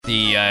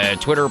The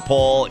Twitter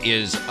poll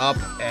is up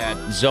at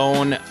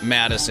Zone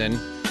Madison.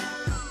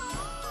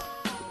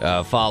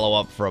 Follow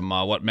up from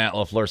what Matt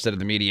LaFleur said to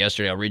the media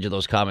yesterday. I'll read you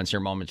those comments here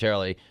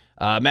momentarily.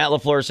 Matt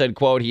LaFleur said,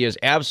 quote, he is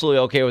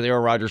absolutely okay with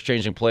Aaron Rodgers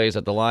changing plays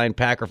at the line.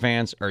 Packer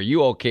fans, are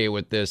you okay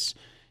with this?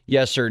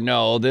 Yes or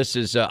no? This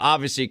is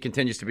obviously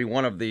continues to be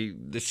one of the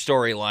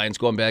storylines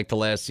going back to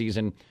last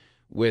season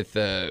with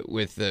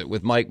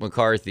Mike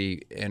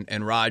McCarthy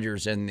and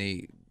Rodgers and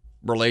the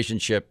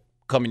relationship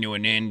coming to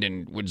an end,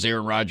 and with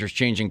Aaron Rodgers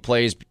changing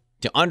plays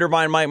to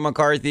undermine Mike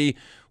McCarthy.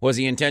 Was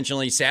he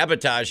intentionally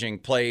sabotaging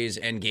plays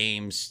and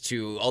games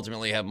to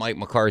ultimately have Mike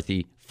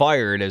McCarthy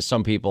fired, as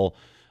some people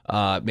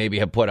maybe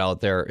have put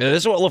out there?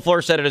 This is what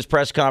LaFleur said at his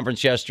press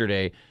conference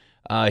yesterday.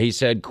 He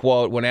said,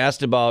 quote, when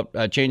asked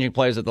about changing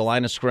plays at the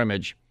line of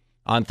scrimmage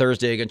on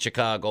Thursday against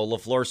Chicago,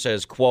 LaFleur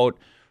says, quote,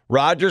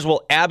 Rodgers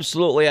will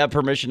absolutely have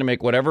permission to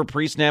make whatever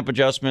pre-snap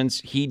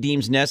adjustments he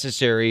deems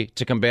necessary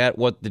to combat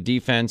what the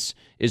defense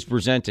is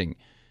presenting.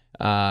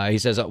 He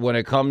says when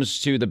it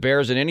comes to the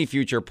Bears and any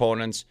future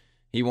opponents,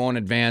 he won't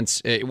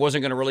advance. It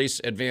wasn't going to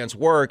release advanced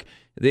work.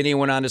 Then he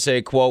went on to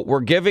say, quote, we're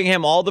giving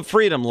him all the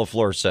freedom,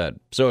 LaFleur said.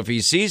 So if he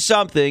sees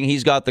something,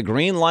 he's got the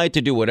green light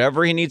to do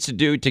whatever he needs to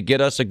do to get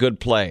us a good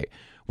play.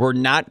 We're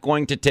not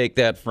going to take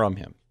that from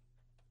him.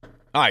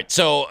 All right,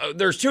 so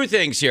there's two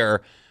things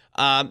here.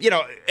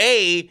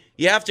 A,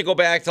 you have to go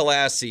back to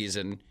last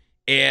season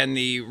and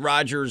the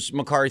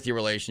Rodgers-McCarthy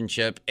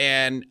relationship.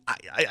 And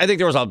I think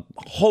there was a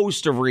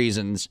host of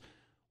reasons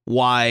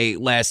why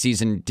last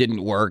season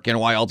didn't work and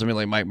why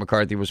ultimately Mike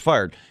McCarthy was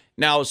fired.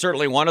 Now,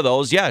 certainly one of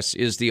those, yes,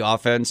 is the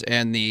offense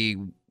and the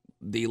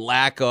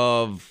lack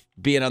of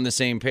being on the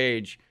same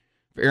page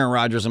for Aaron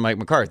Rodgers and Mike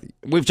McCarthy.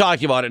 We've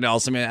talked about it,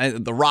 Nelson. I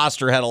mean, the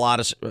roster had a lot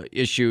of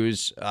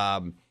issues.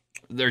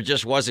 There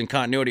just wasn't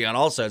continuity on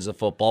all sides of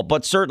football,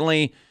 but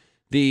certainly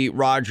the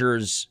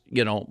Rodgers,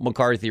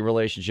 McCarthy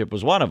relationship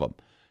was one of them.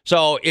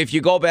 So if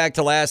you go back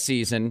to last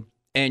season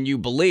and you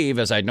believe,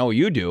 as I know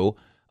you do,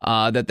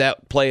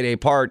 that played a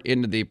part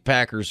into the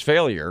Packers'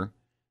 failure,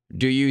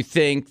 do you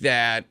think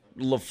that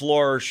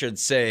LaFleur should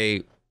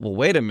say, well,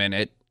 wait a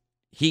minute,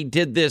 he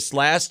did this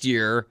last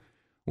year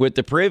with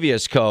the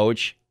previous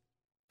coach,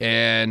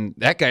 and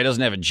that guy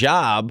doesn't have a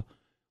job.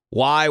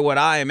 Why would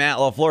I, Matt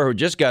LaFleur, who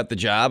just got the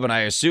job, and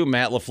I assume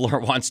Matt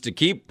LaFleur wants to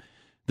keep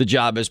the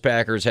job as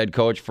Packers head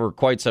coach for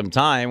quite some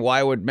time,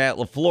 why would Matt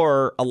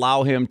LaFleur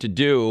allow him to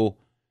do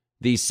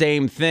the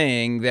same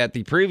thing that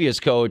the previous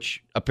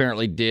coach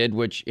apparently did,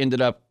 which ended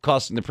up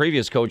costing the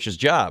previous coach his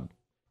job?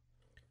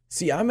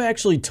 See, I'm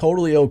actually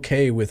totally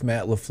okay with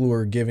Matt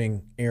LaFleur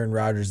giving Aaron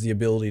Rodgers the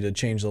ability to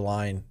change the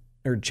line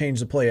or change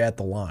the play at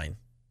the line.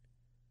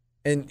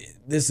 And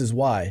this is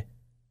why.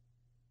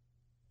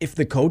 If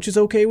the coach is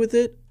okay with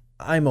it,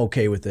 I'm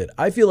okay with it.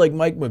 I feel like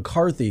Mike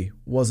McCarthy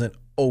wasn't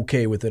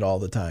okay with it all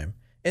the time.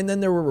 And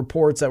then there were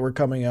reports that were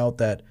coming out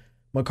that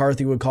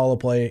McCarthy would call a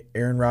play,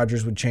 Aaron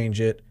Rodgers would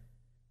change it.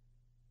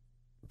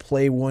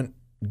 Play wouldn't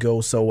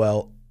go so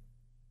well.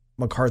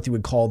 McCarthy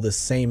would call the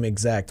same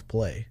exact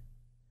play.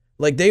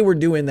 Like they were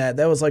doing that.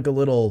 That was like a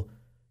little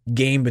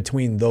game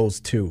between those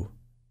two.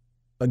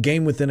 A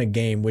game within a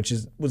game, which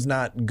was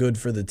not good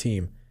for the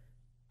team.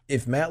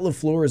 If Matt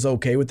LaFleur is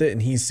okay with it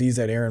and he sees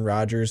that Aaron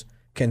Rodgers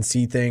can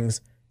see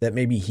things that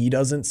maybe he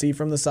doesn't see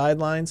from the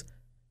sidelines,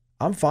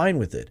 I'm fine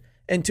with it.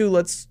 And two,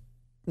 let's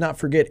not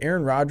forget,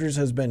 Aaron Rodgers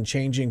has been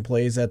changing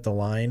plays at the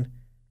line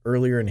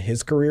earlier in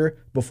his career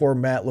before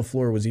Matt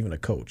LaFleur was even a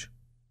coach.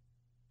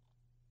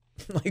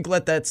 Like,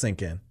 let that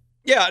sink in.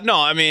 Yeah, no,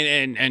 I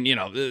mean, and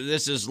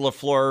this is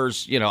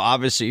LaFleur's,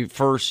 obviously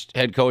first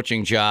head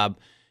coaching job,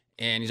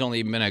 and he's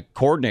only been a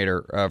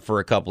coordinator for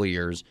a couple of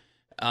years.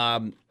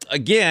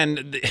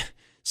 Again,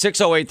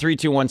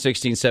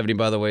 608-321-1670,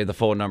 by the way, the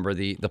phone number,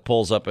 the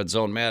poll's up at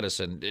Zone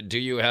Madison. Do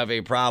you have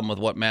a problem with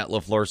what Matt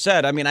LaFleur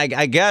said? I mean, I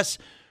guess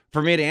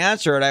for me to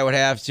answer it, I would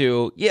have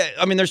to,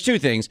 there's two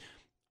things.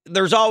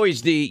 There's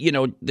always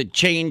the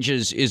change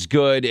is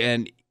good,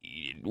 and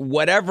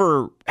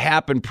whatever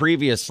happened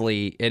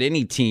previously at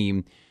any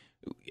team,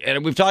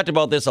 and we've talked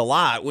about this a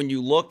lot, when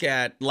you look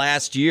at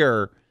last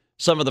year,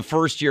 some of the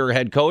first-year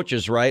head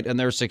coaches, right, and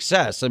their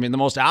success. I mean, the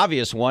most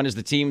obvious one is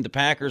the team the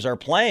Packers are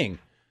playing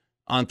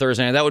on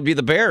Thursday night. That would be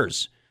the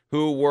Bears,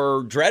 who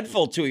were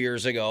dreadful 2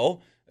 years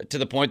ago to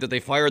the point that they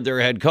fired their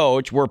head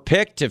coach, were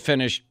picked to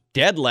finish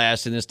dead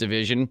last in this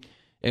division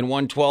and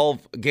won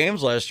 12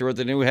 games last year with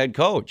the new head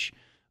coach.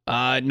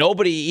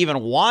 Nobody even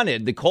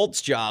wanted the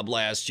Colts job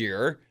last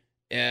year.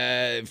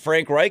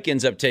 Frank Reich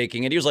ends up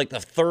taking it. He was like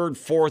the third,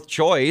 fourth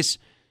choice.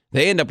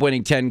 They end up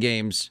winning 10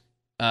 games,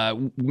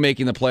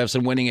 making the playoffs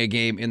and winning a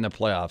game in the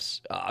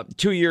playoffs.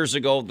 2 years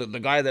ago, the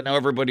guy that now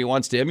everybody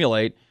wants to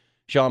emulate,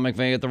 Sean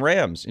McVay at the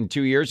Rams. In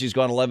 2 years, he's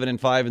gone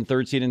 11-5 and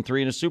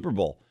 13-3 in a Super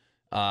Bowl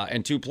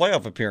and 2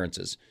 playoff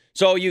appearances.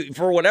 So you,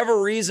 for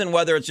whatever reason,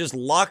 whether it's just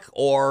luck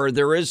or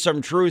there is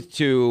some truth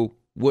to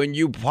when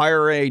you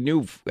hire a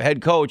new head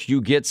coach,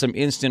 you get some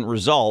instant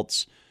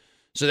results.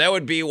 So that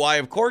would be why,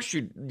 of course,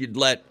 you'd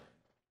let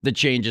the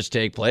changes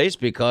take place,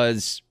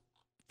 because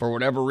for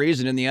whatever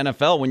reason in the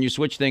NFL, when you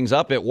switch things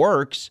up, it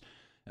works.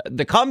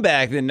 The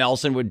comeback then,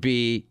 Nelson, would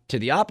be to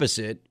the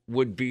opposite,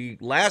 would be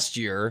last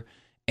year,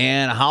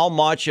 and how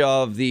much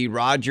of the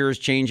Rodgers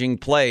changing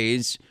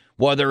plays,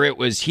 whether it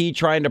was he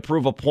trying to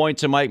prove a point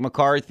to Mike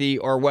McCarthy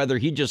or whether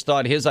he just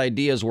thought his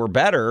ideas were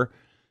better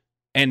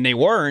and they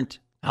weren't,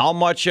 how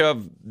much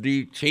of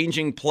the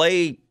changing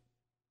play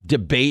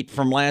debate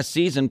from last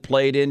season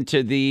played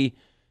into the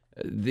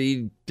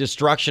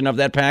destruction of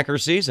that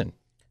Packers season?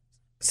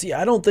 See,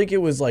 I don't think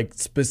it was like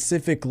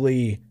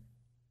specifically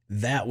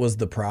that was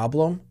the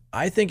problem.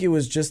 I think it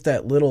was just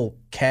that little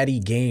catty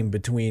game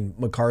between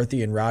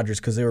McCarthy and Rodgers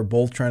because they were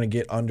both trying to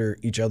get under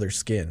each other's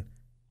skin,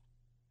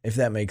 if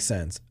that makes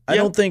sense. I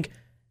don't think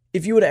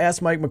if you would have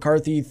asked Mike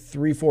McCarthy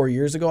 3-4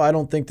 years ago, I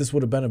don't think this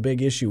would have been a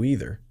big issue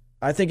either.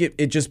 I think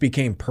it just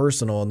became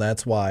personal, and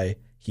that's why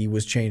he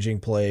was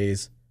changing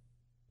plays.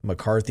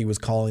 McCarthy was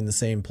calling the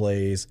same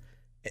plays,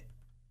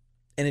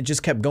 and it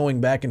just kept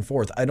going back and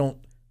forth. I don't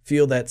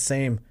feel that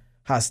same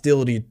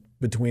hostility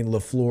between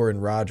LaFleur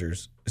and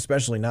Rodgers,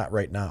 especially not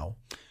right now.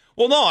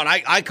 Well, no, and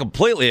I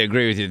completely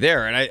agree with you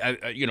there. And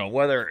I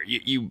whether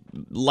you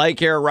like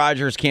Aaron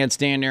Rodgers, can't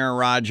stand Aaron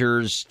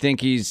Rodgers,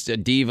 think he's a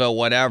diva,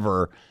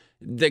 whatever,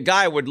 the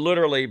guy would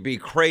literally be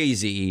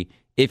crazy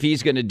if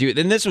he's going to do it.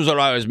 And this was what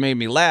always made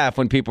me laugh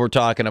when people were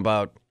talking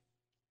about,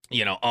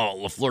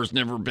 LaFleur's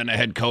never been a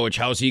head coach.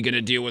 How's he going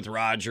to deal with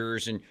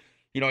Rodgers? And,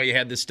 you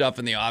had this stuff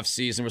in the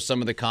offseason with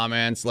some of the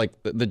comments, like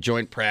the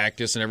joint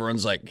practice, and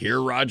everyone's like,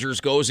 here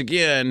Rodgers goes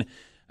again.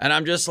 And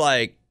I'm just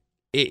like,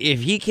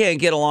 if he can't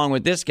get along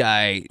with this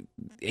guy,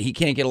 he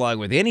can't get along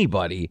with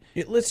anybody.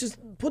 Let's just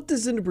put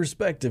this into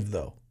perspective,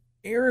 though.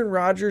 Aaron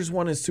Rodgers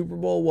won his Super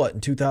Bowl, in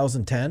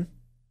 2010?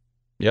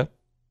 Yeah.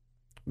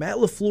 Matt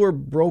LaFleur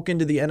broke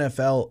into the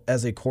NFL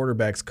as a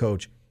quarterback's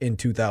coach in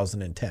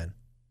 2010.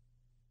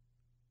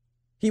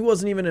 He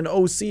wasn't even an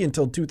OC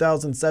until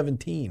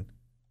 2017.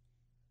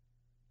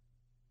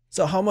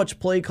 So how much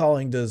play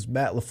calling does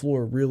Matt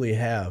LaFleur really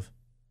have?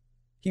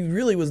 He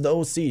really was the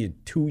OC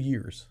 2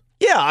 years.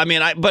 Yeah,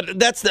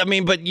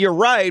 but you're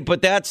right,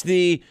 but that's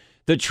the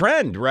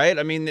trend, right?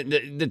 I mean,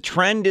 the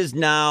trend is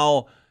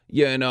now,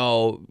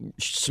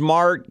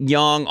 smart,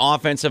 young,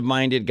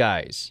 offensive-minded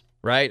guys,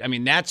 right? I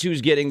mean, that's who's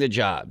getting the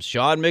jobs.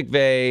 Sean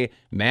McVay,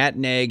 Matt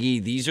Nagy,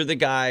 these are the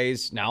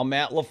guys. Now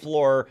Matt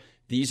LaFleur,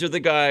 these are the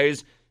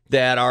guys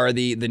that are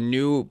the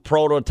new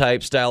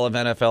prototype style of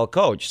NFL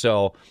coach.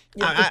 So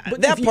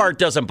that part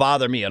doesn't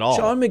bother me at all.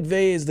 Sean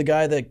McVay is the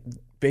guy that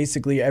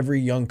basically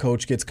every young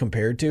coach gets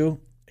compared to.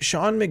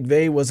 Sean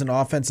McVay was an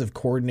offensive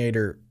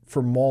coordinator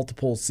for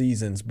multiple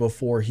seasons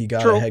before he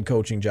got a head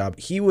coaching job.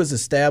 He was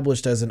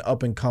established as an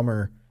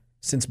up-and-comer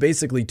since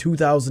basically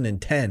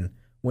 2010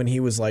 when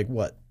he was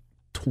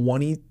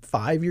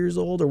 25 years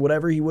old or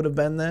whatever he would have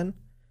been then.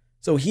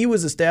 So he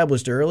was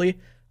established early.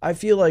 I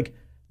feel like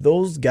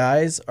those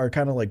guys are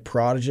kind of like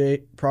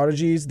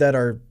prodigies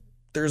that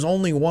there's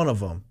only one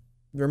of them.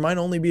 There might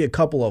only be a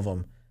couple of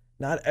them.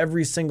 Not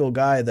every single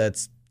guy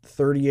that's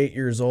 38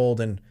 years old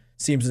and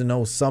seems to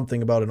know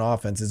something about an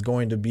offense is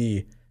going to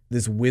be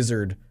this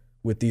wizard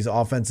with these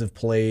offensive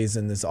plays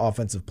and this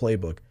offensive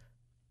playbook.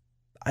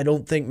 I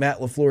don't think Matt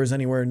LaFleur is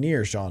anywhere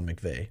near Sean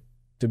McVay,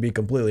 to be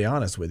completely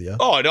honest with you.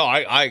 Oh, no,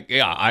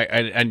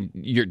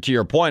 to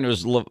your point, it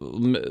was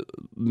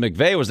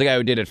McVay was the guy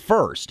who did it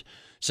first.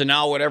 So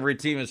now what every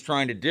team is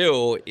trying to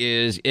do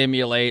is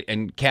emulate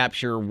and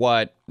capture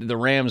what the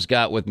Rams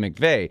got with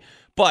McVay.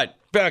 But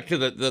back to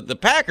the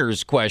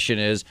Packers question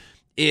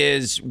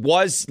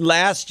was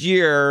last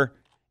year,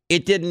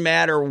 it didn't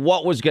matter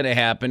what was going to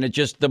happen. It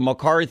just the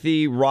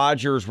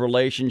McCarthy-Rodgers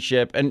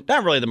relationship, and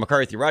not really the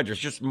McCarthy-Rodgers,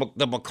 just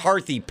the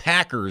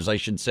McCarthy-Packers, I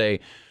should say,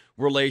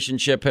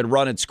 relationship had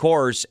run its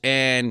course,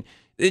 and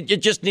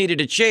it just needed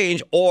to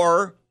change,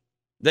 or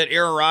that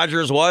Aaron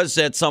Rodgers was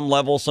at some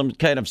level some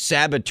kind of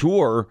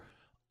saboteur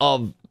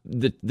of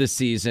the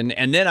season.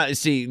 And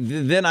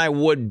then I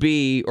would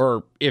be,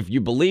 or if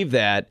you believe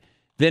that,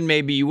 then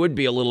maybe you would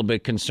be a little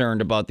bit concerned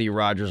about the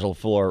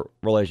Rodgers-LaFleur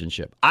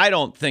relationship. I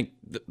don't think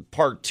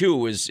part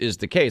two is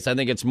the case. I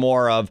think it's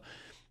more of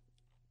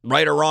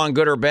right or wrong,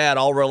 good or bad,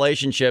 all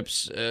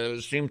relationships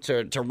seem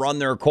to run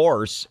their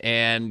course.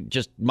 And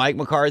just Mike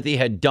McCarthy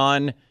had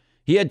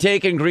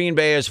taken Green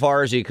Bay as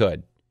far as he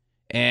could.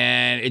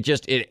 And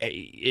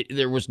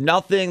there was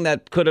nothing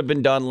that could have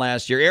been done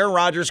last year. Aaron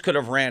Rodgers could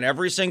have ran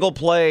every single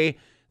play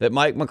that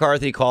Mike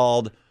McCarthy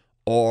called,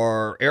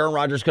 or Aaron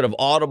Rodgers could have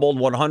audibled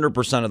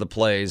 100% of the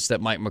plays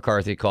that Mike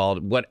McCarthy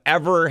called.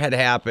 Whatever had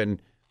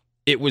happened,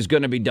 it was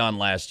going to be done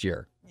last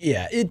year.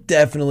 Yeah, it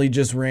definitely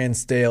just ran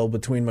stale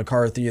between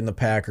McCarthy and the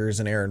Packers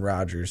and Aaron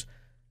Rodgers.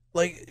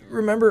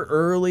 Remember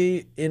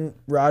early in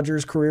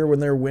Rodgers' career when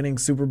they were winning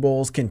Super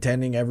Bowls,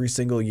 contending every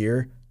single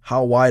year?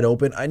 How wide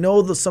open. I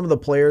know some of the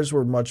players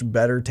were much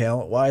better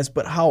talent-wise,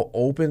 but how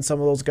open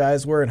some of those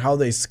guys were and how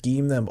they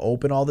scheme them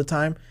open all the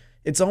time.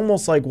 It's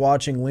almost like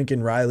watching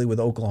Lincoln Riley with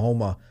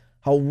Oklahoma,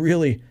 how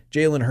really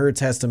Jalen Hurts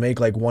has to make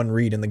one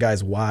read and the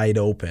guy's wide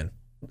open.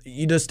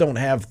 You just don't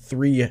have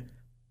three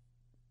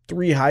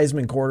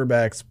Heisman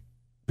quarterbacks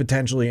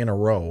potentially in a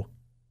row.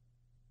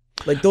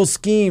 Like, those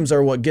schemes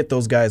are what get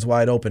those guys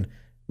wide open.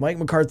 Mike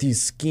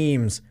McCarthy's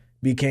schemes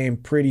became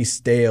pretty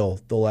stale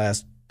the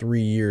last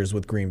 3 years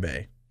with Green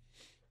Bay.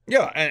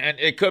 Yeah, and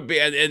it could be,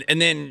 and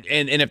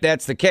if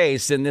that's the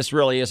case, then this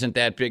really isn't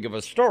that big of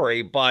a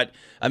story. But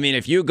I mean,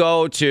 if you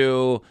go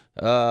to,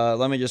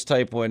 let me just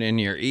type one in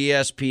here,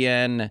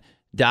 ESPN.com.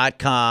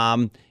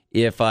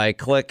 If I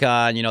click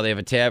on, they have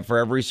a tab for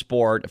every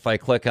sport. If I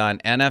click on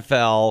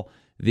NFL,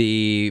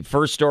 the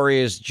first story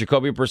is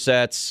Jacoby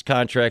Brissett's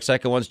contract.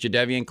 Second one's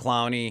Jadeveon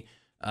Clowney.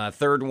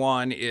 Third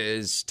one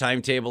is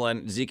timetable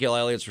and Ezekiel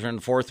Elliott's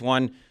return. Fourth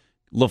one,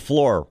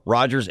 LaFleur.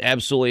 Rodgers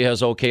absolutely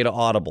has okay to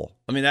audible.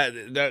 I mean,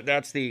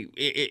 that's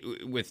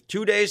with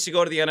 2 days to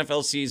go to the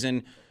NFL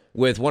season,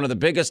 with one of the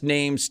biggest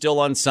names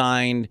still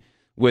unsigned,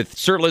 with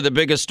certainly the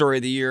biggest story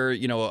of the year,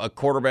 a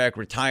quarterback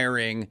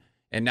retiring,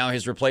 and now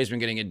his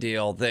replacement getting a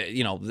deal.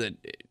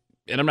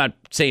 And I'm not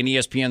saying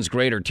ESPN's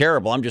great or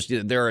terrible. I'm just,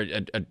 they're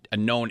a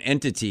known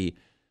entity.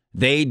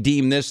 They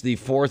deem this the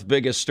fourth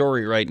biggest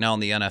story right now in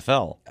the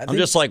NFL. I'm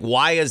just like,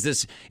 why is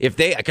this?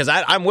 Because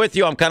I'm with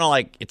you. I'm kind of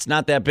like, it's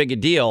not that big a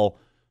deal.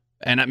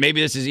 And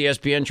maybe this is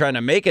ESPN trying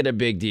to make it a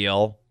big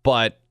deal,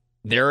 but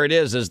there it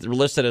is, as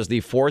listed as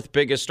the fourth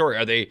biggest story.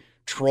 Are they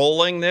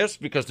trolling this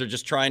because they're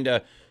just trying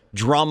to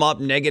drum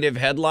up negative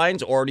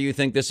headlines, or do you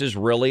think this is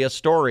really a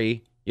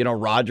story?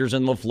 Rodgers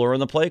and LaFleur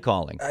and the play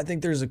calling. I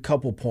think there's a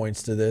couple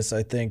points to this.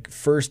 I think,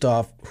 first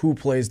off, who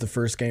plays the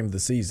first game of the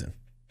season?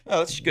 Oh,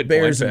 that's a good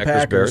Bears point. and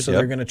Packers, Bears, so yep.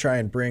 They're going to try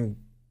and bring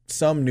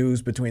some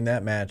news between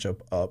that matchup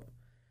up.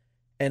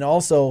 And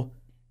also,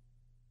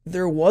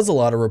 there was a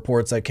lot of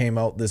reports that came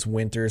out this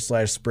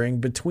winter/spring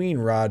between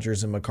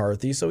Rodgers and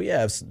McCarthy. So,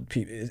 yeah,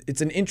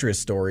 it's an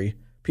interest story.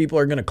 People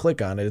are going to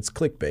click on it. It's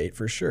clickbait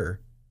for sure.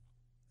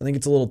 I think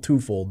it's a little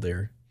twofold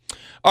there.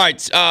 All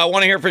right, I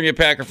want to hear from you,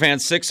 Packer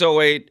fans.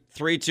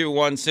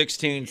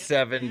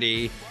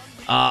 608-321-1670.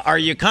 Are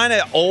you kind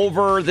of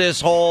over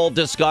this whole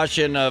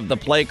discussion of the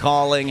play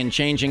calling and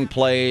changing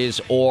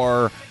plays,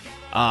 or,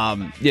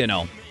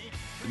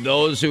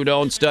 those who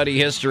don't study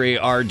history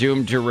are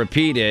doomed to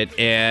repeat it?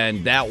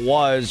 And that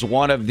was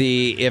one of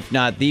the, if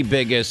not the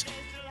biggest,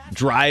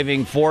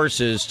 driving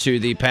forces to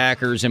the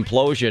Packers'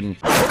 implosion.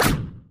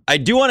 I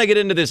do want to get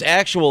into this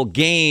actual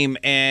game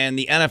and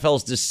the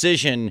NFL's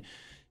decision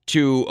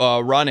to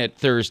run it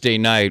Thursday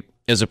night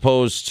as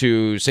opposed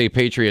to, say,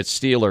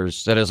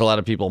 Patriots-Steelers. That has a lot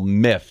of people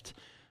miffed.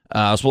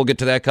 So we'll get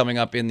to that coming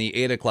up in the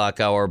 8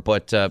 o'clock hour.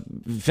 But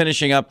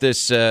finishing up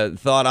this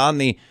thought on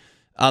the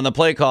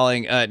play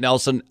calling,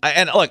 Nelson.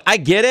 And look, I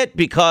get it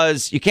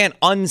because you can't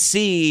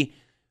unsee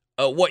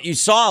what you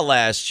saw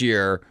last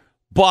year.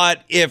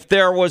 But if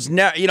there was,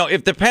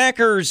 if the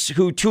Packers,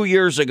 who 2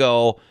 years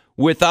ago,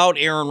 without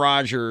Aaron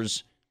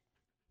Rodgers,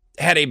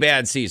 had a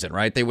bad season,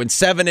 right? They went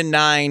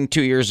 7-9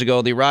 2 years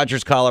ago. The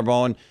Rodgers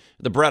collarbone,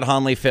 the Brett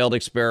Hundley failed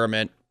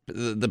experiment.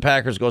 The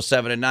Packers go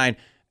 7-9.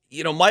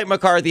 Mike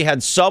McCarthy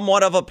had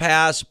somewhat of a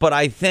pass, but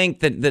I think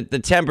that the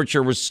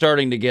temperature was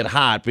starting to get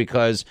hot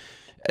because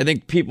I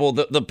think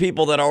the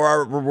people that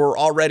were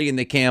already in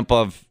the camp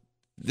of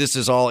this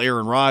is all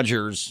Aaron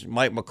Rodgers,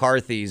 Mike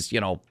McCarthy's,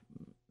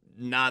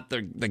 not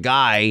the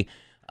guy.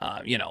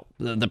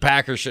 The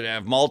Packers should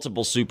have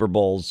multiple Super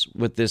Bowls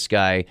with this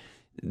guy.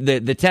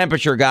 The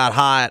temperature got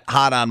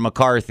hot on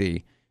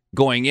McCarthy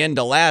going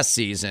into last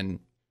season.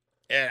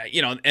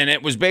 And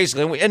it was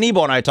basically, and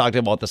Ebo and I talked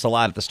about this a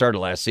lot at the start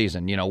of last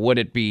season. Would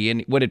it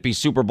be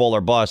Super Bowl or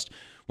bust?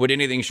 Would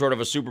anything short of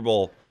a Super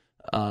Bowl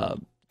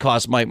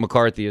cost Mike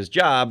McCarthy his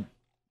job?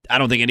 I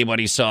don't think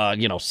anybody saw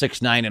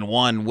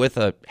 6-9-1 with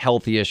a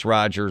healthy-ish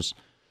Rodgers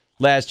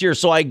last year.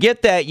 So I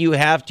get that you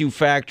have to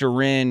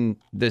factor in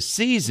the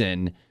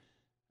season.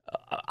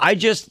 I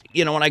just,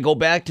 when I go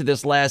back to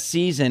this last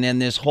season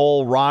and this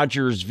whole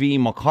Rodgers v.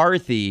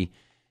 McCarthy,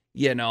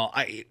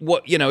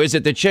 is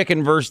it the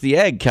chicken versus the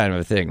egg kind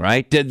of a thing,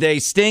 right? Did they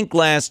stink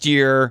last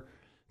year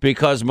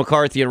because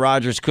McCarthy and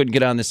Rodgers couldn't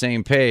get on the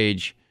same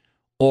page?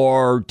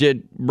 Or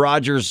did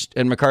Rodgers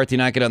and McCarthy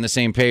not get on the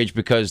same page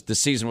because the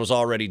season was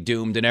already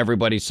doomed and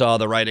everybody saw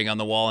the writing on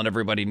the wall and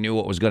everybody knew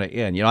what was going to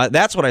end?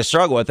 That's what I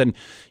struggle with. And,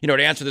 to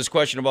answer this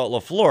question about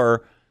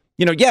LaFleur,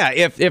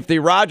 if the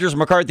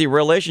Rodgers-McCarthy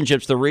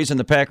relationship's the reason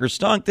the Packers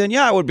stunk, then,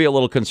 I would be a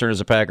little concerned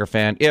as a Packer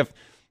fan. If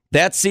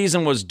that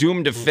season was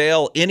doomed to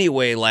fail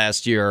anyway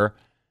last year,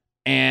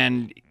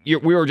 and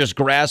we were just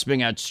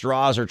grasping at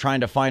straws or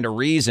trying to find a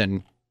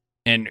reason,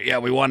 and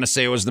we want to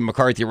say it was the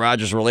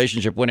McCarthy-Rodgers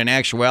relationship, when in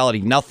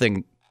actuality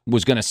nothing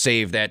was going to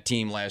save that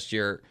team last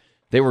year.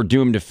 They were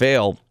doomed to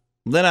fail.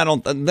 Then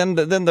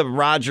the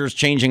Rodgers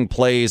changing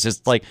plays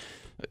is like,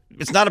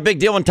 it's not a big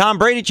deal when Tom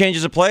Brady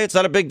changes a play. It's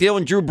not a big deal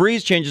when Drew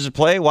Brees changes a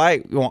play. Why?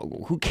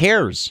 Who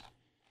cares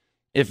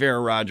if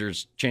Aaron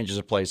Rodgers changes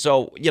a play?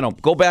 So,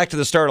 go back to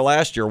the start of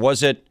last year.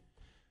 Was it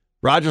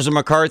Rodgers and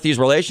McCarthy's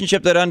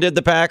relationship that undid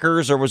the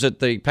Packers, or was it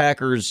the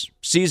Packers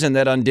season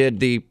that undid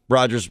the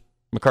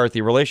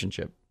Rodgers-McCarthy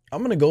relationship? I'm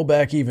going to go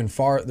back even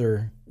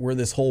farther where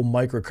this whole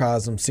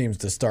microcosm seems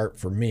to start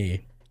for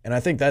me, and I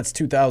think that's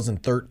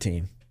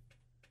 2013,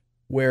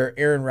 where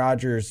Aaron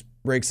Rodgers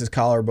breaks his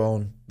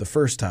collarbone the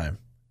first time.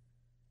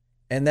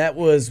 And that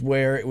was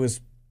where it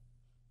was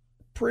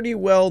pretty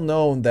well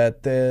known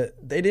that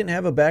they didn't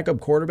have a backup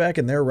quarterback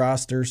and their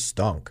roster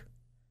stunk.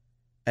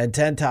 And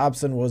Ted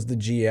Thompson was the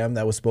GM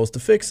that was supposed to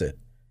fix it.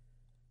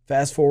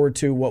 Fast forward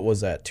to, what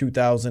was that,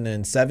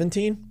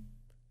 2017?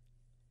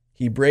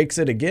 He breaks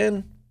it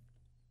again.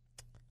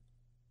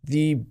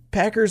 The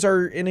Packers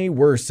are in a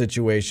worse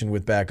situation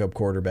with backup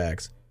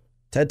quarterbacks.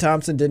 Ted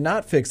Thompson did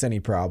not fix any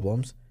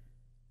problems.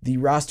 The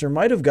roster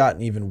might have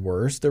gotten even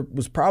worse. There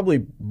was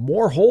probably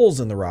more holes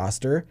in the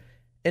roster,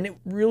 and it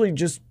really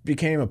just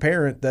became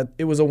apparent that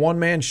it was a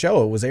one-man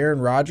show. It was Aaron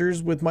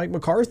Rodgers with Mike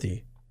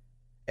McCarthy.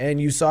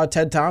 And you saw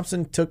Ted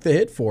Thompson took the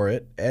hit for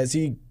it, as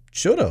he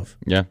should have.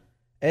 Yeah.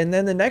 And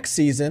then the next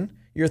season,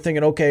 you're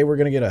thinking, okay, we're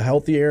going to get a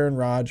healthy Aaron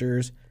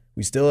Rodgers.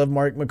 We still have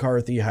Mike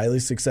McCarthy, highly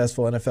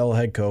successful NFL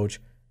head coach.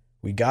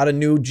 We got a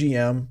new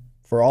GM.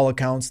 For all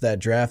accounts, that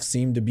draft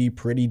seemed to be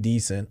pretty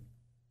decent.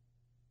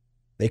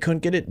 They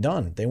couldn't get it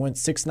done. They went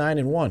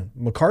 6-9-1.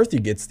 McCarthy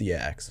gets the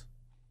axe.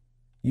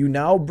 You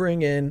now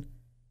bring in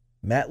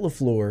Matt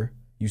LaFleur.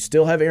 You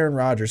still have Aaron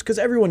Rodgers, because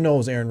everyone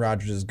knows Aaron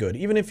Rodgers is good.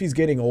 Even if he's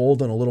getting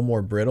old and a little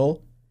more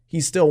brittle,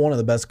 he's still one of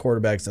the best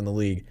quarterbacks in the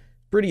league.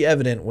 Pretty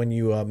evident when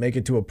you make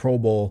it to a Pro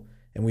Bowl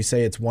and we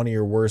say it's one of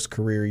your worst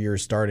career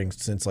years starting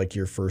since like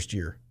your first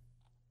year.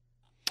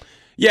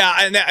 Yeah,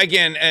 and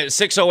again,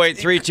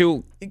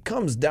 608-32. It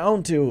comes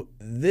down to,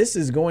 this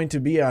is going to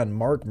be on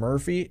Mark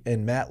Murphy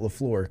and Matt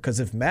LaFleur, because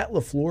if Matt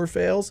LaFleur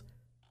fails,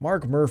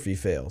 Mark Murphy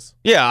fails.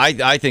 Yeah,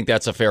 I think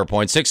that's a fair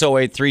point.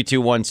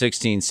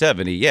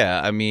 608-321-1670.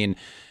 Yeah, I mean,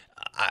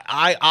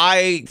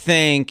 I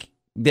think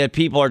that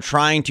people are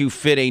trying to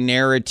fit a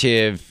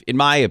narrative, in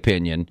my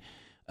opinion,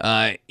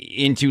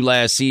 into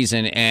last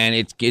season,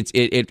 and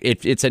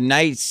it's a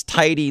nice,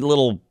 tidy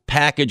little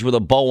package with a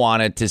bow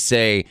on it to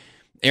say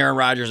Aaron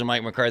Rodgers and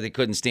Mike McCarthy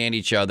couldn't stand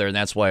each other, and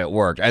that's why it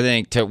worked. I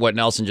think, to what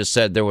Nelson just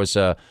said, there was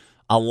a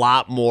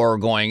lot more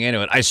going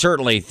into it. I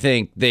certainly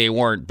think they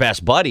weren't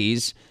best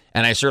buddies,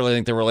 and I certainly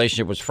think the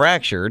relationship was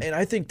fractured. And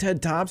I think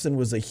Ted Thompson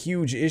was a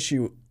huge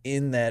issue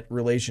in that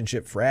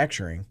relationship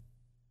fracturing.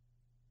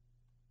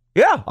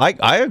 Yeah,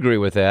 I agree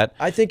with that.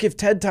 I think if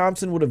Ted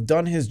Thompson would have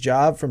done his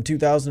job from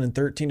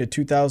 2013 to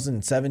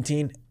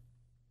 2017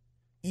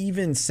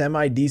 even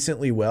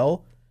semi-decently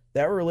well,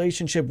 that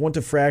relationship wouldn't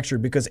have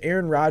fractured, because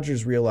Aaron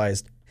Rodgers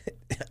realized,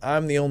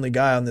 I'm the only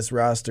guy on this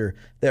roster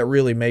that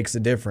really makes a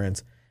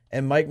difference.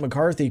 And Mike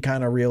McCarthy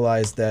kind of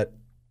realized that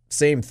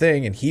same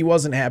thing, and he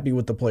wasn't happy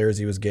with the players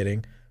he was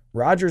getting.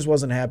 Rodgers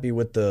wasn't happy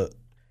with the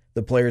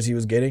players he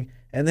was getting.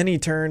 And then he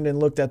turned and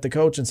looked at the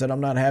coach and said, I'm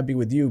not happy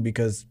with you,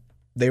 because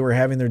they were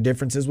having their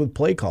differences with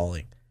play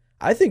calling.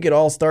 I think it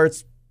all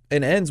starts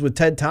and ends with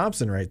Ted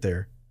Thompson right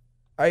there.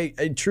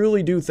 I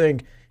truly do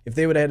think if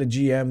they would have had a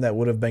GM that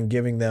would have been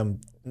giving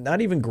them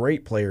not even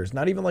great players,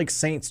 not even like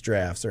Saints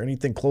drafts or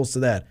anything close to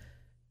that,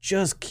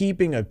 just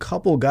keeping a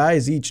couple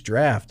guys each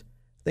draft,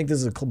 I think this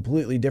is a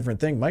completely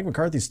different thing. Mike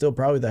McCarthy's still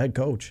probably the head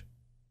coach.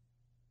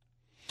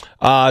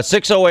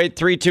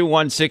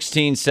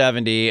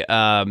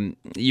 608-321-1670.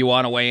 You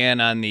want to weigh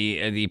in on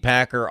the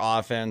Packer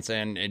offense,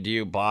 and do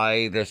you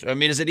buy this? I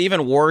mean, is it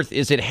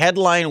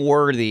headline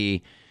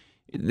worthy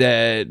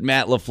that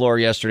Matt LaFleur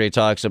yesterday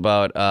talks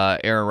about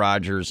Aaron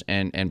Rodgers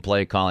and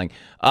play calling?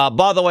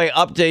 By the way,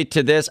 update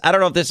to this. I don't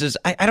know if this is,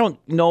 I don't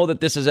know that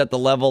this is at the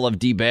level of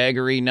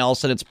debaggery,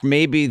 Nelson. It's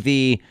maybe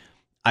the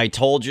I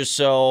told you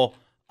so.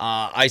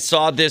 I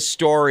saw this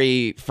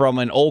story from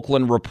an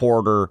Oakland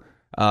reporter,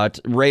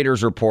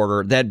 Raiders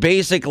reporter, that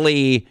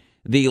basically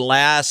the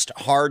last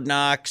Hard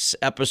Knocks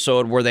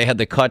episode where they had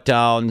the cut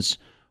downs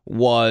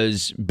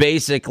was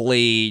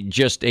basically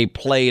just a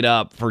played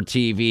up for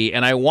TV.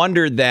 And I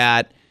wondered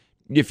that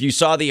if you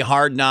saw the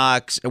Hard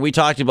Knocks, and we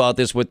talked about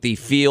this with the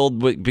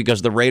field,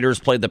 because the Raiders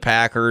played the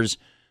Packers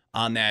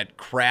on that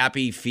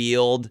crappy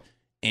field,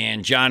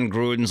 and John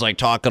Gruden's like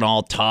talking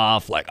all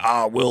tough, like,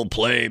 we'll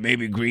play,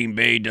 maybe Green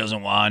Bay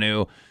doesn't want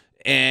to.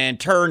 And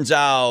turns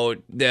out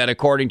that,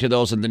 according to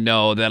those in the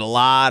know, that a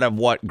lot of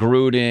what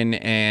Gruden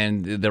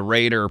and the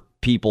Raider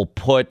people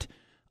put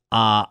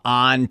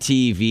on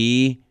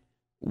TV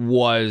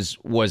was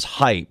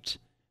hyped,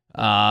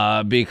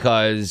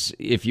 because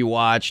if you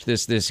watch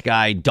this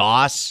guy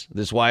Doss,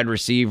 this wide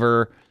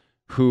receiver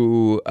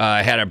who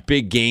had a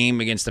big game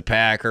against the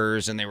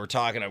Packers, and they were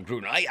talking of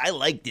Gruden. I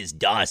like this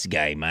Doss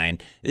guy, man.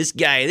 This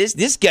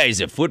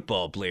guy's a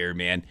football player,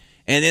 man.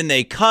 And then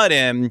they cut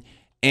him,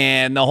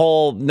 and the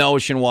whole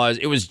notion was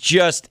it was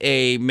just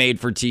a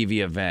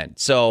made-for-TV event.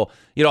 So,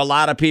 a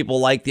lot of people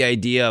like the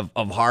idea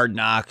of Hard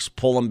Knocks,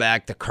 pulling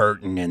back the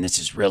curtain, and this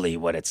is really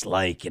what it's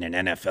like in an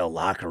NFL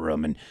locker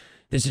room, and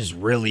this is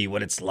really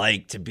what it's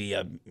like to be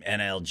a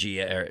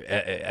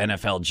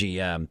NFL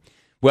GM.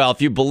 Well,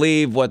 if you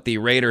believe what the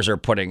Raiders are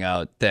putting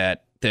out,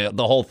 that the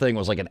whole thing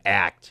was like an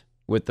act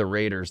with the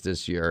Raiders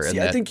this year. See,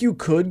 I think you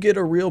could get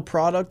a real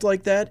product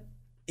like that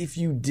if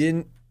you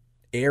didn't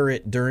air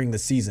it during the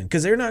season,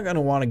 because they're not going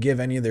to want to give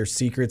any of their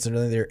secrets and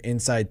any of their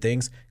inside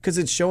things, because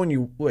it's showing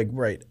you, like,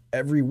 right,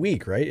 every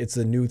week, right? It's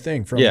a new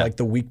thing from like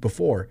the week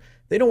before.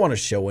 They don't want to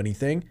show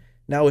anything.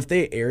 Now, if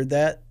they aired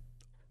that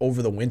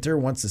over the winter,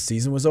 once the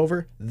season was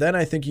over, then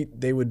I think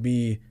they would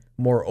be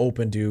more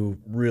open to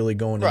really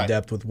going in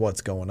depth with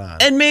what's going on.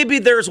 And maybe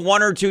there's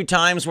one or two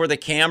times where the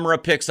camera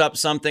picks up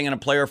something and a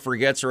player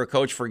forgets or a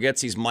coach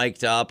forgets he's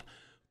mic'd up.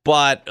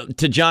 But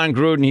to John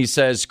Gruden, he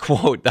says,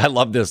 quote, I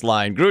love this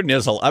line. Gruden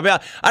is, I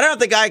don't know if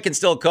the guy can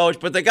still coach,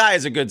 but the guy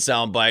is a good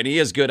soundbite. He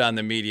is good on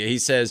the media. He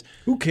says,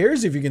 who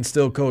cares if you can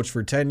still coach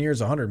for 10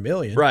 years, $100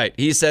 million? Right.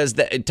 He says,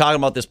 that talking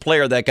about this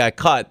player that got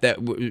cut that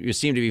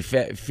seemed to be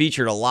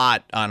featured a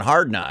lot on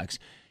Hard Knocks.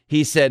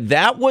 He said,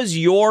 that was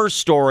your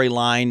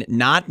storyline,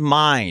 not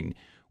mine.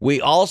 We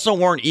also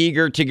weren't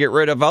eager to get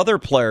rid of other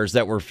players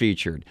that were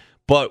featured.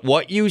 But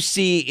what you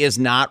see is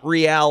not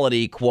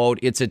reality, quote,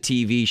 it's a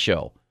TV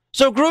show.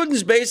 So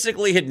Gruden's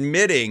basically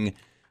admitting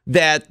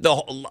that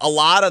a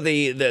lot of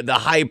the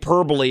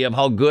hyperbole of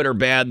how good or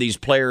bad these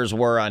players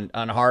were on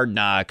Hard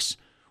Knocks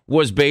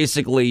was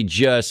basically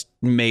just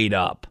made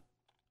up,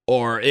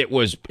 or it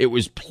was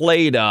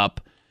played up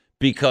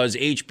because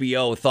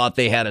HBO thought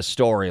they had a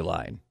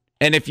storyline.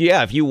 And if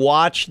you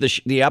watch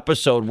the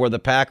episode where the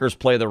Packers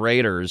play the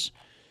Raiders,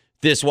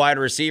 this wide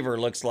receiver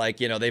looks like,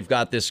 they've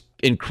got this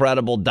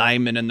incredible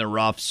diamond in the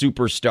rough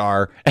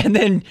superstar, and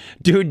then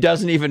dude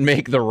doesn't even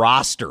make the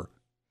roster.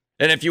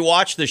 And if you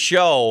watch the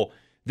show,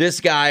 this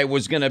guy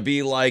was going to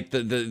be like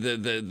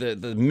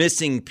the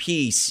missing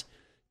piece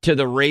to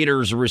the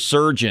Raiders'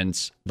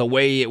 resurgence, the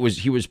way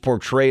he was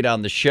portrayed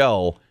on the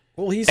show.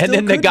 Well, and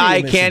then the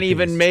guy can't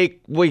even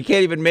make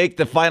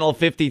the final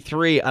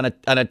 53 on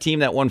a team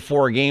that won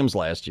 4 games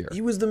last year.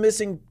 He was the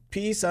missing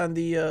piece on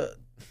the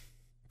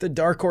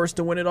dark horse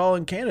to win it all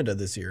in Canada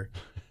this year.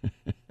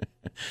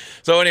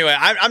 So anyway,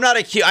 I'm not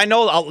I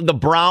know the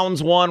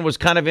Browns one was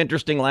kind of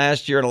interesting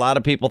last year, and a lot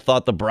of people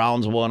thought the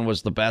Browns one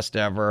was the best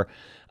ever.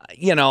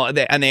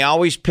 And they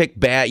always pick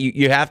bad.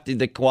 You have to,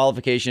 the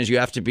qualifications, you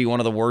have to be one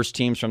of the worst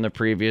teams from the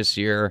previous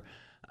year.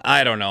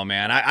 I don't know,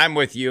 man. I'm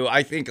with you.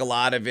 I think a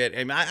lot of it.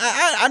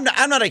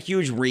 I'm not a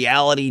huge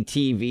reality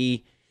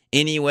TV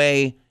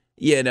anyway.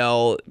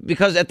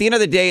 Because at the end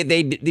of the day,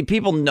 the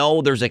people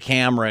know there's a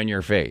camera in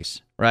your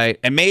face, right?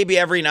 And maybe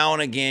every now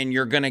and again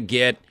you're gonna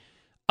get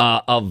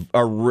a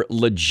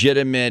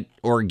legitimate,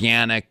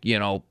 organic,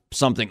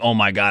 something. Oh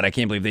my God, I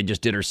can't believe they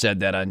just did or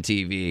said that on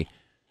TV.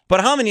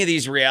 But how many of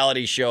these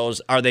reality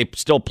shows are they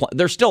still?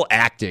 They're still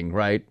acting,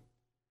 right?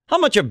 How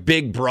much of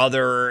Big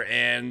Brother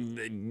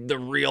and The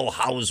Real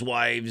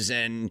Housewives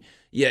and,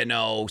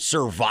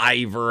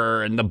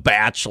 Survivor and The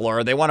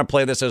Bachelor, they want to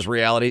play this as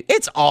reality?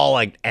 It's all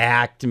like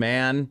act,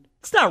 man.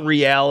 It's not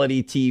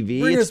reality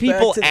TV. It's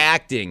people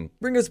acting.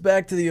 Bring us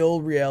back to the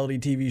old reality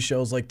TV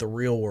shows like The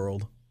Real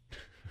World.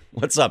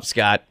 What's up,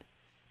 Scott?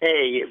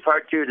 Hey,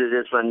 part 2 to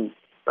this one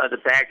about the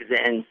Packers.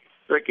 And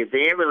look, if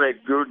they ever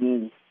let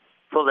Gruden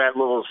pull that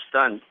little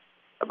stunt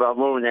about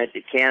moving that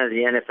to Canada,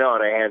 the NFL,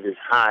 to have his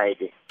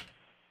hide.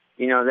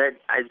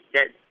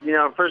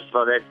 First of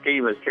all, that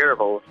stadium was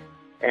terrible.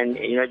 And,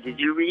 did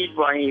you read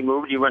why he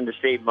moved? He wanted to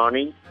save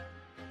money.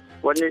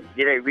 Did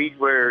I read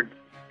where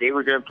they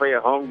were going to play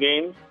a home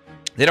game?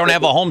 They don't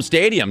have a home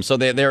stadium, so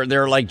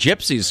they're like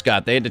gypsies,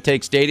 Scott. They had to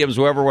take stadiums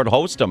whoever would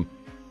host them.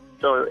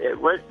 So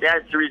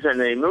that's the reason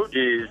they moved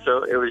it,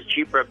 so it was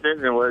cheaper up there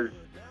than it was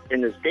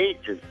in the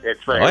States.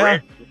 That's what I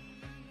read,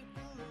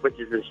 which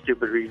is a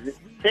stupid reason.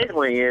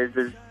 Secondly is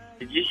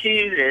did you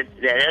see that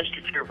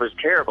AstroTurf was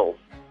terrible?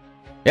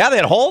 Yeah, they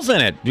had holes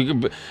in it.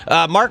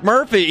 Mark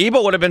Murphy,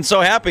 Ebo would have been so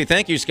happy.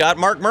 Thank you, Scott.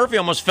 Mark Murphy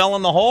almost fell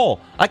in the hole.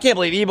 I can't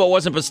believe Ebo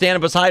wasn't standing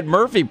beside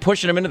Murphy,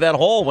 pushing him into that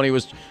hole when he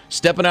was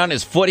stepping on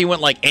his foot. He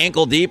went like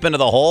ankle deep into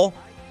the hole.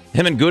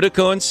 Him and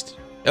Gutekunst.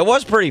 It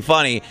was pretty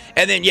funny.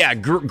 And then,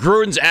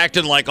 Gruden's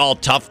acting like all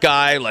tough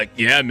guy. Like,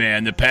 yeah,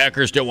 man, the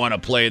Packers don't want to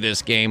play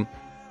this game.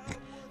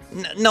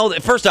 No,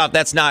 first off,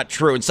 that's not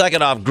true. And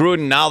second off,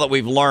 Gruden, now that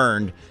we've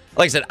learned,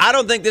 like I said, I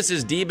don't think this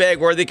is D-bag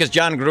worthy because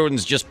John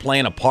Gruden's just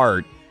playing a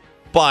part.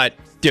 But,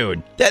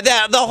 dude, the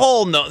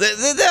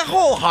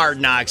whole Hard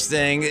Knocks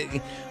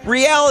thing,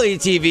 reality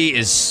TV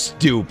is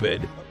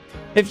stupid.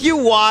 If you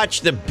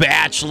watch The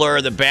Bachelor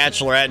or The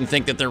Bachelorette and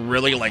think that they're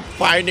really, like,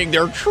 finding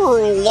their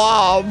true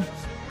love,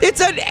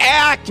 it's an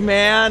act,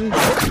 man.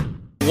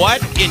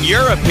 What, in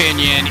your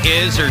opinion,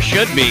 is or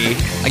should be,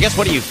 I guess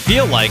what do you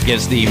feel like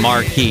is the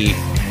marquee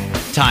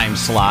time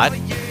slot?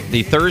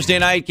 The Thursday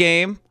night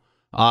game,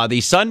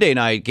 the Sunday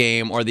night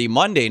game, or the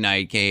Monday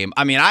night game?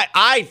 I mean,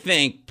 I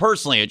think,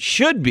 personally, it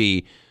should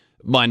be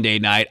Monday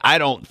night. I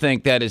don't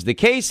think that is the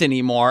case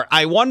anymore.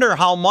 I wonder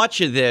how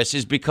much of this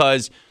is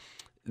because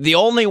the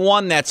only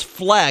one that's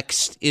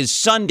flexed is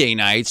Sunday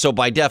night. So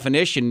by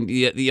definition,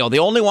 the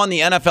only one the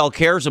NFL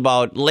cares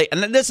about late,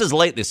 and this is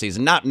late this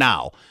season, not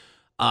now.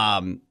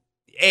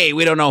 A,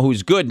 we don't know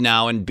who's good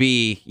now, and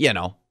B,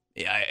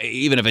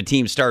 even if a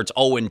team starts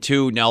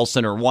 0-2,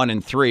 Nelson, or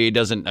 1-3,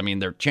 doesn't. I mean,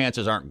 their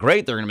chances aren't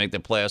great. They're going to make the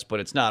playoffs, but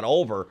it's not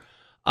over.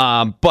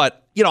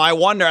 But I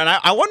wonder, and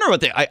I wonder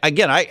what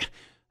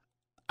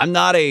I'm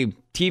not a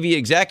TV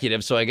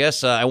executive, so I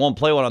guess I won't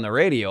play one on the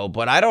radio,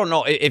 but I don't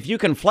know. If you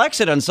can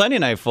flex it on Sunday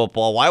Night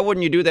Football, why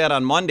wouldn't you do that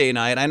on Monday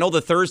night? I know the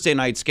Thursday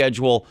night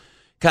schedule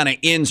kind of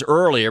ends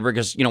earlier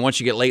because, once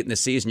you get late in the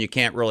season, you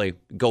can't really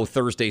go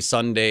Thursday,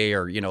 Sunday,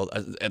 or,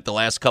 at the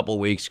last couple of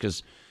weeks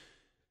because,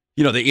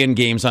 the end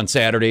games on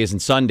Saturdays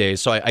and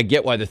Sundays. So I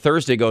get why the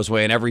Thursday goes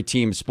away and every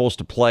team's supposed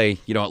to play,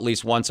 at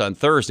least once on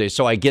Thursday.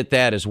 So I get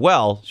that as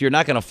well. So you're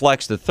not going to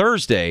flex the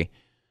Thursday.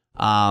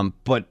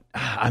 But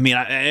I mean,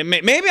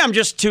 maybe I'm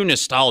just too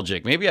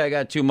nostalgic. Maybe I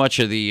got too much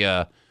of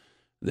the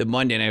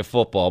Monday Night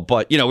Football.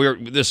 But we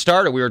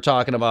were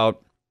talking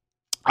about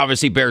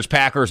obviously Bears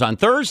Packers on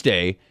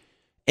Thursday,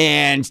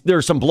 and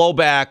there's some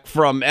blowback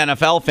from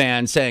NFL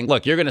fans saying,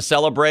 "Look, you're going to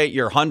celebrate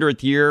your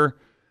 100th year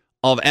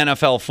of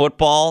NFL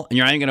football, and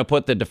you're not going to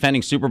put the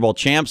defending Super Bowl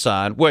champs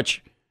on,"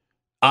 which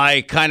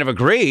I kind of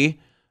agree.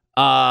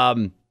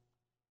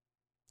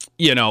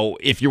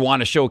 If you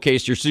want to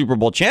showcase your Super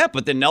Bowl champ.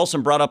 But then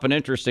Nelson brought up an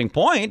interesting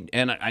point,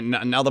 and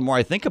now the more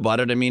I think about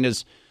it, I mean,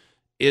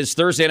 is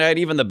Thursday night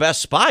even the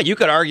best spot? You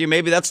could argue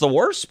maybe that's the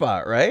worst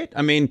spot, right?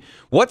 I mean,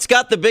 what's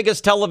got the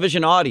biggest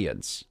television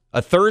audience?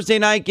 A Thursday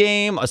night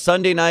game, a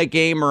Sunday night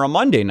game, or a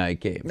Monday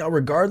night game? Now,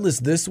 regardless,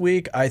 this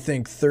week, I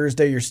think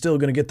Thursday you're still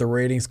going to get the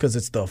ratings because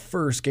it's the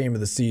first game of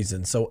the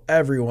season, so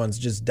everyone's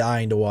just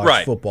dying to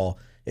watch football.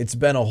 It's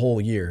been a whole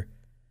year.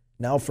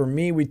 Now, for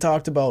me, we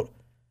talked about,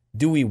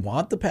 do we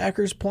want the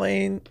Packers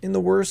playing in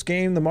the worst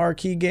game, the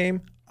marquee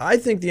game? I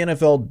think the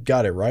NFL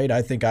got it right.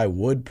 I think I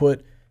would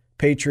put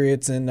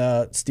Patriots and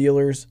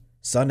Steelers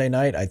Sunday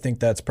night. I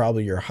think that's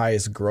probably your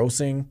highest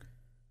grossing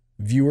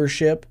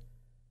viewership.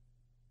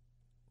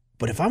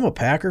 But if I'm a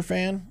Packer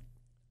fan,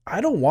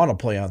 I don't want to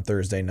play on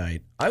Thursday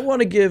night. I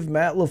want to give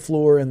Matt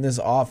LaFleur and this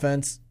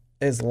offense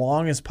as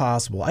long as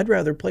possible. I'd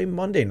rather play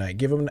Monday night,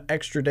 give them an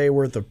extra day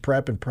worth of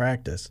prep and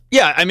practice.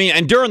 Yeah, I mean,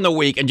 and during the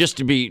week, and just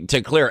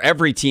to clear,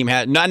 every team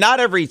had not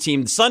every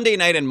team Sunday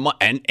night and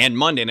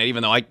Monday night,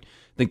 even though I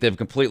think they've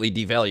completely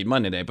devalued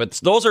Monday night, but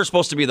those are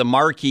supposed to be the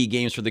marquee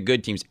games for the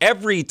good teams.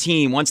 Every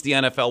team, once the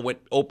NFL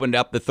opened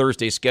up the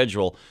Thursday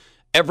schedule,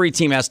 every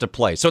team has to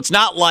play. So it's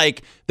not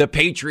like the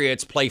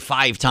Patriots play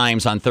 5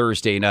 times on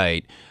Thursday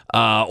night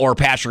or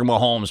Patrick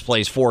Mahomes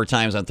plays 4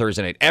 times on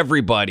Thursday night.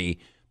 Everybody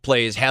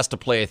has to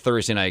play a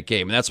Thursday night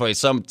game. And that's why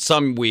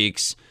some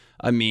weeks,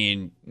 I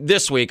mean,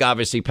 this week,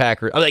 obviously,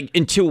 Packers, like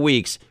in 2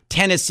 weeks,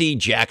 Tennessee,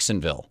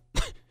 Jacksonville.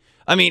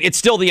 I mean, it's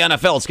still the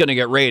NFL. It's going to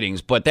get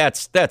ratings, but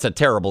that's a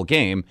terrible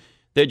game.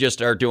 They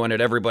just are doing it.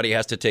 Everybody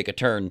has to take a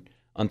turn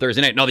on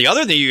Thursday night. Now, the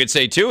other thing you could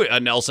say, too,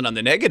 Nelson, on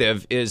the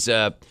negative is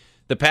the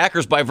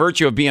Packers, by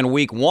virtue of being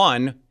week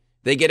 1,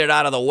 they get it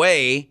out of the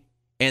way,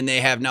 and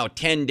they have now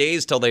 10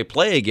 days till they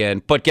play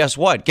again. But guess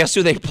what? Guess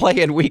who they play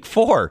in week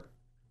 4?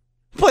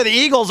 Play the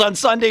Eagles on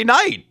Sunday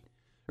night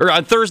or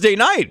on Thursday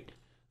night.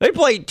 They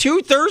played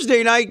 2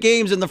 Thursday night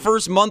games in the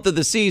first month of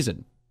the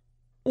season.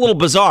 A little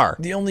bizarre.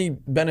 The only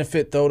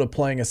benefit, though, to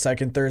playing a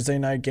second Thursday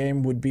night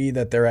game would be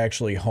that they're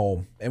actually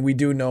home. And we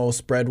do know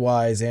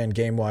spread-wise and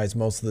game-wise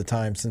most of the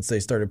time since they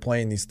started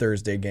playing these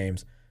Thursday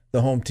games,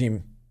 the home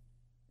team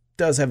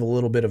does have a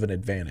little bit of an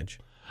advantage.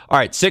 All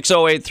right,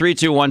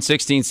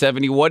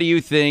 608-321-1670. What do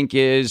you think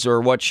is or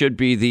what should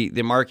be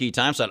the marquee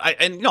time slot?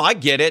 I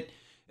get it.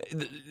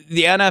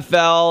 The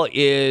NFL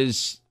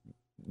is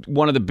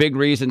one of the big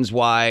reasons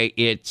why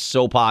it's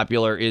so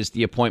popular is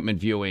the appointment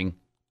viewing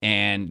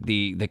and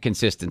the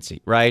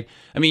consistency, right?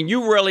 I mean,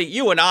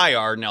 you and I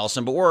are,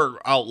 Nelson, but we're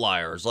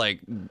outliers. Like,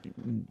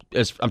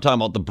 I'm talking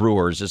about the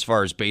Brewers as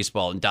far as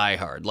baseball and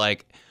diehard.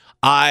 Like,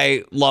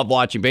 I love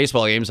watching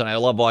baseball games and I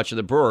love watching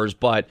the Brewers,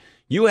 but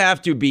you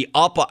have to be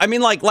up. I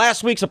mean, like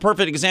last week's a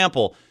perfect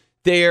example.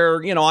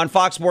 They're, on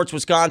Fox Sports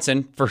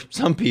Wisconsin for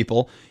some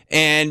people,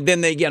 and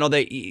then the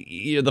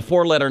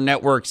 4-letter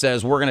network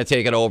says we're going to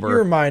take it over. You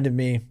reminded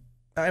me.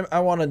 I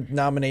want to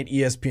nominate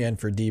ESPN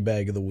for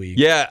D-Bag of the Week.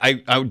 Yeah,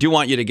 I do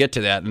want you to get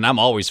to that, and I'm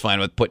always fine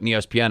with putting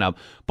ESPN up.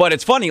 But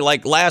it's funny,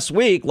 like last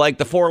week, like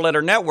the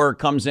 4-letter network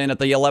comes in at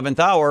the 11th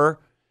hour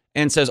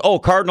and says, "Oh,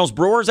 Cardinals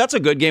Brewers, that's a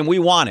good game. We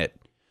want it."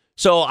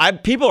 So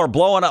people are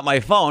blowing up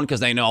my phone because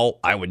they know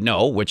I would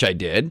know, which I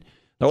did.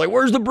 They're like,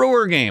 "Where's the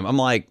Brewer game?" I'm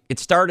like, it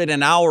started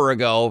an hour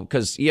ago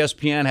because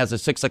ESPN has a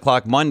 6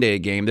 o'clock Monday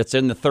game that's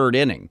in the 3rd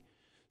inning.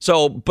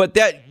 So, but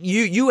that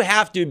you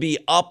have to be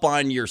up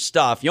on your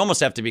stuff. You almost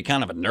have to be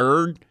kind of a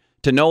nerd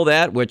to know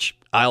that, which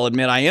I'll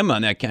admit I am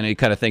on that kind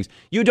of things.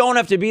 You don't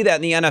have to be that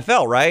in the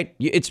NFL, right?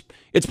 It's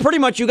pretty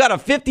much you got a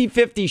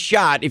 50-50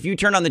 shot. If you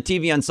turn on the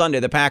TV on Sunday,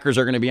 the Packers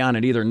are going to be on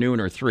at either noon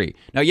or 3.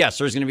 Now, yes,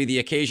 there's going to be the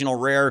occasional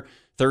rare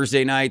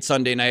Thursday night,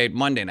 Sunday night,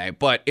 Monday night,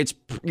 but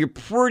you're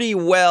pretty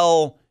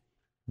well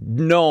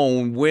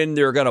known when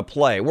they're going to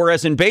play.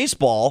 Whereas in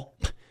baseball,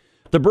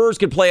 the Brewers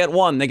could play at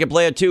 1, they could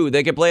play at 2,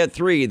 they could play at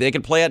 3, they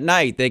could play at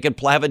night, they could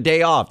have a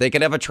day off, they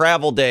could have a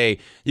travel day.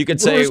 You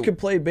could say Brewers could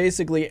play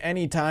basically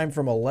any time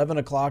from 11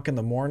 o'clock in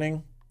the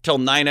morning till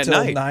 9 at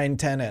night. 9,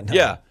 10 at night.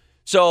 Yeah.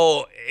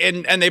 So,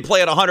 and they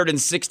play it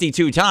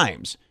 162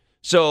 times.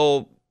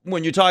 So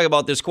when you talk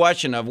about this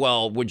question of,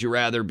 well, would you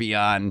rather be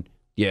on,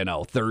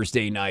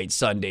 Thursday night,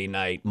 Sunday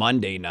night,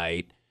 Monday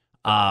night,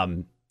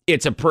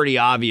 it's a pretty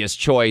obvious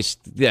choice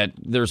that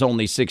there's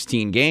only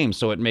 16 games,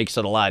 so it makes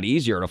it a lot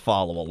easier to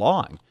follow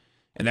along.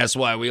 And that's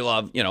why we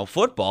love,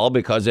 football,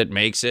 because it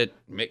makes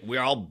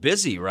we're all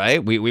busy,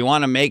 right? We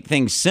want to make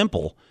things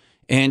simple.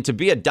 And to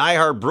be a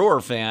diehard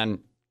Brewer fan,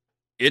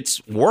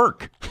 it's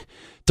work.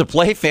 To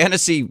play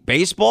fantasy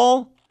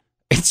baseball,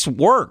 it's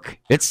work.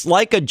 It's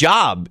like a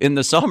job in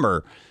the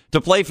summer.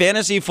 To play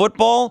fantasy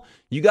football,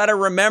 you got to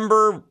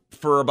remember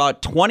for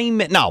about 20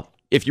 minutes. Now,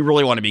 if you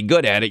really want to be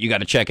good at it, you got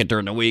to check it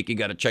during the week. You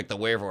got to check the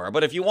waiver wire.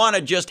 But if you want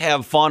to just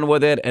have fun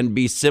with it and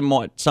be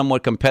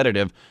somewhat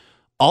competitive,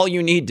 all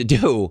you need to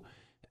do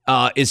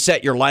is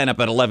set your lineup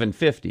at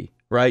 1150,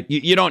 right?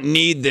 You don't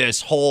need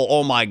this whole,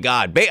 oh my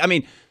God. I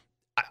mean,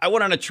 I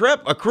went on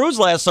a cruise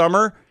last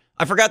summer.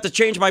 I forgot to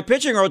change my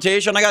pitching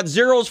rotation. I got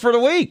zeros for the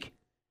week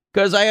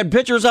because I had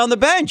pitchers on the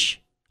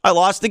bench. I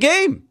lost the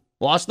game,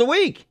 lost the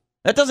week.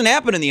 That doesn't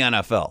happen in the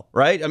NFL,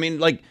 right? I mean,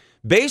 like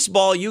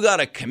baseball, you got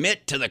to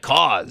commit to the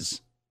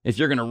cause if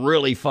you're going to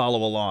really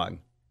follow along.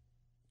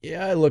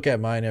 Yeah, I look at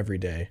mine every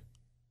day.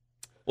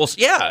 Well,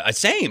 yeah,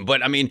 same.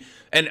 But I mean,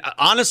 and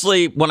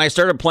honestly, when I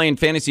started playing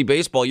fantasy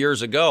baseball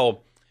years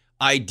ago,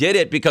 I did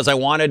it because I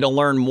wanted to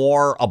learn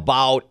more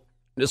about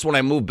this when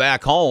I moved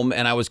back home,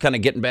 and I was kind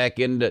of getting back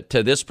into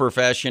this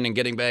profession and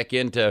getting back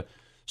into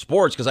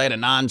sports because I had a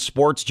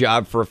non-sports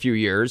job for a few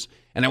years,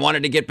 and I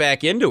wanted to get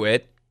back into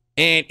it.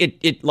 And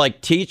it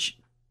like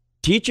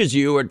teaches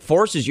you, it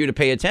forces you to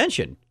pay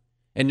attention.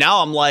 And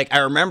now I'm like, I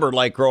remember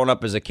like growing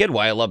up as a kid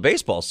why I love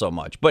baseball so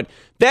much. But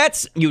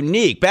that's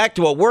unique. Back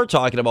to what we're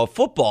talking about,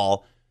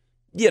 football,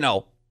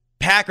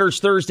 Packers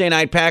Thursday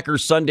night,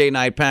 Packers Sunday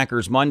night,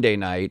 Packers Monday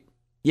night.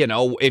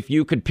 If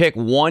you could pick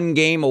one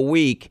game a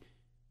week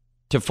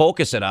to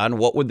focus it on,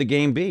 what would the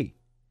game be?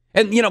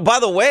 And, by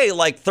the way,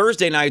 like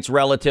Thursday night's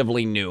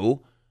relatively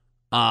new.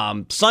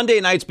 Sunday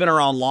night's been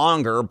around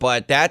longer,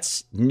 but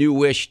that's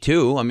newish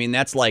too. I mean,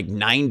 that's like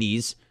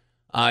 90s.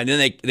 And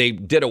then they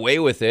did away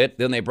with it.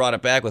 Then they brought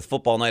it back with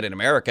Football Night in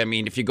America. I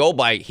mean, if you go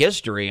by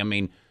history, I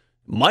mean,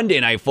 Monday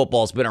Night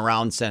Football's been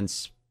around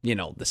since, the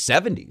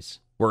 70s,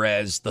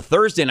 whereas the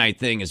Thursday night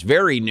thing is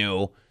very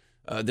new.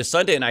 The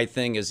Sunday night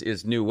thing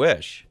is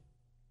newish.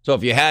 So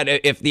if the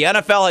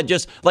NFL had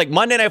just, like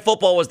Monday Night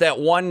Football was that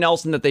one,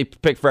 Nelson, that they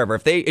picked forever.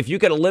 If you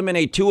could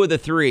eliminate two of the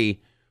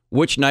three,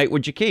 which night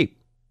would you keep?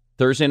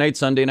 Thursday night,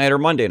 Sunday night, or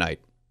Monday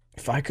night?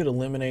 If I could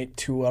eliminate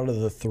two out of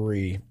the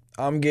three,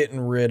 I'm getting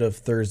rid of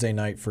Thursday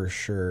night for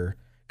sure.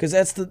 Because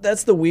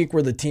that's the week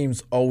where the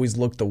teams always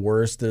look the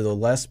worst. They're the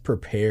less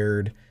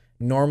prepared.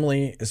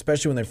 Normally,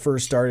 especially when they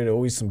first started,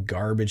 always some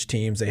garbage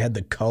teams. They had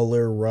the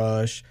color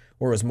rush,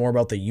 where it was more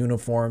about the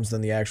uniforms than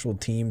the actual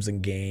teams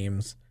and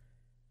games.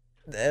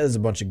 That is a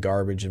bunch of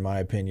garbage, in my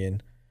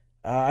opinion.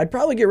 I'd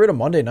probably get rid of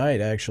Monday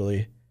night,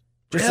 actually.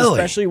 Just really?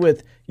 Especially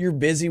with you're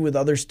busy with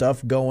other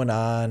stuff going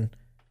on.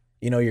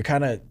 You're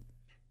kind of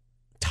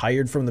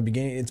tired from the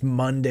beginning. It's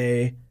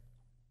Monday.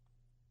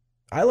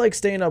 I like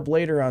staying up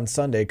later on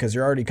Sunday because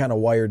you're already kind of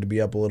wired to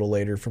be up a little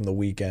later from the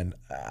weekend.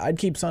 I'd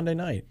keep Sunday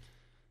night.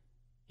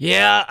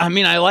 Yeah, I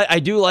mean, I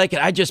do like it.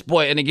 I just,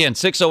 and again,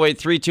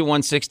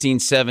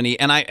 608-321-1670.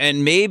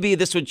 And maybe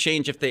this would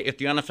change if the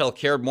NFL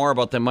cared more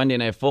about the Monday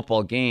Night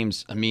Football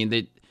games. I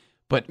mean,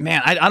 but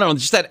man, I don't know,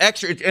 just that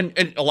extra,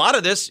 and a lot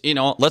of this,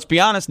 let's be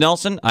honest,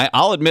 Nelson,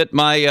 I'll admit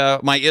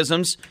my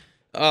isms.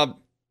 A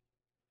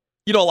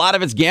lot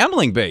of it's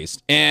gambling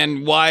based.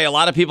 And why a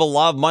lot of people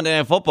love Monday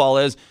Night Football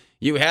is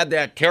you had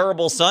that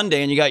terrible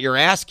Sunday and you got your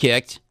ass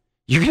kicked.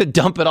 You're going to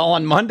dump it all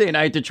on Monday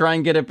night to try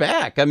and get it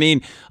back. I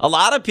mean, a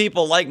lot of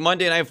people like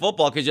Monday Night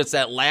Football because it's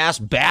that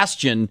last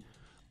bastion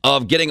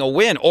of getting a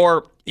win.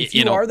 Or, if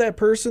you are that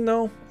person,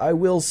 though, I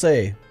will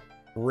say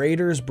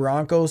Raiders,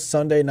 Broncos,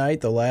 Monday night,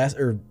 the last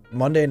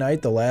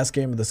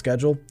game of the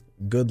schedule.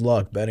 Good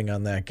luck betting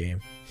on that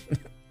game.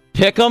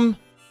 Pick 'em.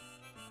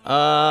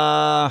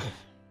 I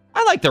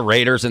like the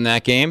Raiders in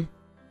that game.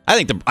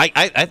 I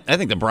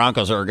think the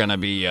Broncos are going to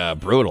be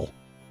brutal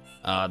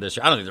this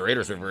year. I don't think the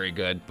Raiders are very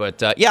good,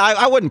 but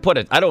I wouldn't put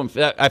it.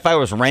 If I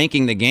was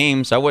ranking the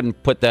games, I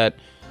wouldn't put that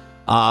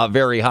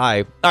very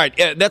high. All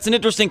right, that's an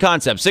interesting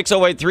concept.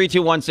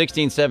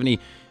 608-321-1670.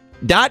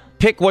 Not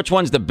pick which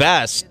one's the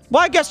best.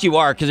 Well, I guess you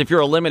are, because if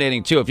you're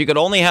eliminating two, if you could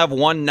only have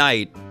one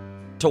night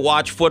to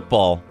watch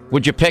football,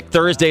 would you pick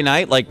Thursday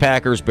night like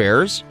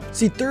Packers-Bears?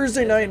 See,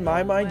 Thursday night, in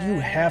my mind, you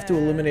have to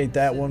eliminate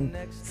that one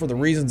for the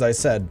reasons I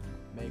said.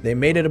 They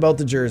made it about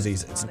the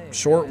jerseys. It's a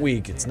short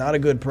week. It's not a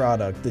good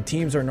product. The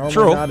teams are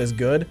normally not as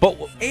good.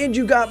 And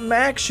you got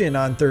Maction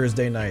on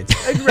Thursday nights.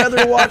 I'd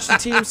rather watch the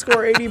team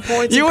score 80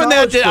 points in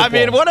college football. I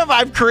mean, what if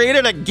I've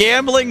created a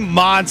gambling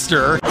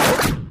monster?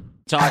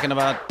 Talking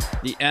about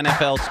the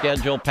NFL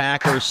schedule.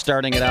 Packers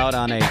starting it out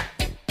on a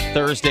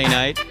Thursday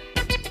night.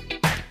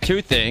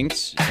 Two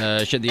things.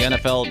 Should the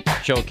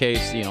NFL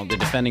showcase, the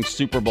defending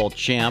Super Bowl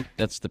champ?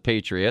 That's the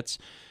Patriots.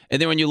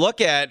 And then when you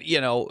look at,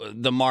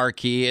 the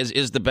marquee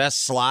is the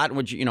best slot,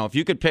 which, if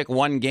you could pick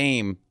one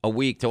game a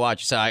week to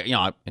watch,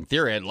 in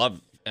theory, I'd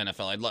love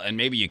NFL, and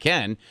maybe you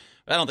can.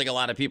 I don't think a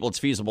lot of people it's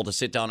feasible to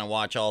sit down and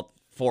watch all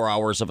 4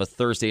 hours of a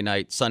Thursday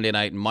night, Sunday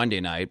night, and Monday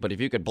night. But if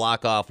you could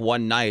block off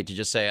one night to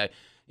just say, I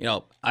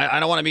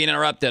don't want to be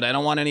interrupted. I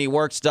don't want any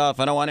work stuff.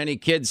 I don't want any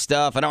kids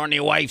stuff. I don't want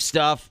any wife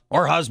stuff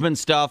or husband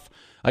stuff.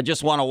 I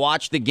just want to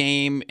watch the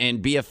game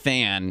and be a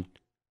fan.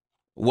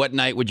 What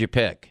night would you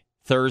pick?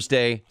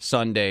 Thursday,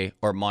 Sunday,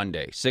 or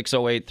Monday?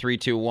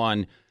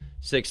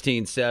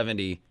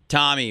 608-321-1670.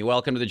 Tommy,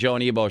 welcome to the Joe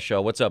and Ebo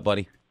Show. What's up,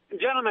 buddy?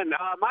 Gentlemen,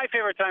 my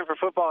favorite time for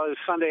football is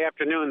Sunday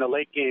afternoon, the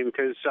late game,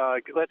 because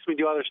it lets me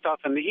do other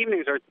stuff. And the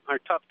evenings are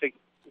tough to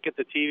get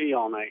the TV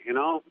all night,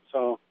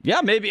 So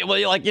yeah, maybe.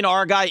 Well,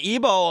 our guy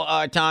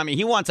Ebo, Tommy,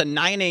 he wants a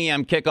 9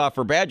 a.m. kickoff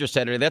for Badger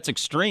Saturday. That's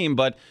extreme,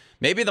 but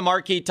maybe the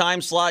marquee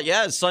time slot,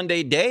 is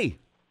Sunday day.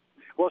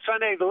 Well,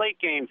 Sunday, the late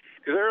game,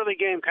 because the early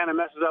game kind of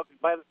messes up.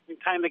 By the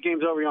time the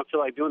game's over, you don't feel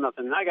like doing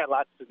nothing. And I got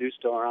lots to do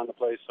still around the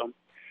place. So,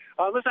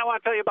 listen, I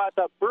want to tell you about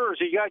the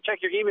Brewers. You got to check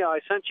your email. I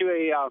sent you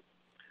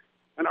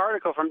an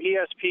article from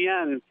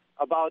ESPN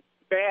about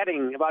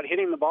batting, about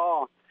hitting the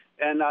ball.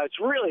 And it's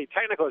really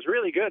technical. It's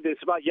really good.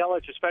 It's about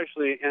Yelich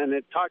especially. And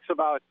it talks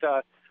about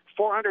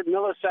 400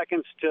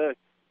 milliseconds to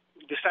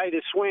decide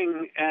to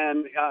swing.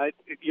 And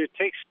it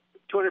takes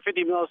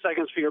 250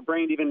 milliseconds for your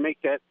brain to even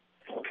make that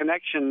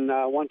connection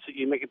once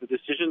you make the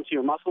decision to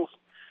your muscles.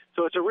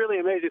 So it's a really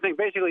amazing thing.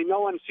 Basically,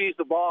 no one sees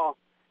the ball,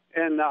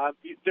 and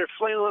they're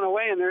flailing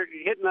away, and they're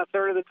hitting a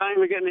third of the time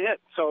they're getting hit.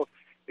 So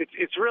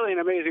it's really an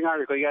amazing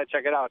article. You got to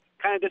check it out.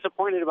 Kind of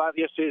disappointed about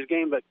yesterday's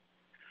game, but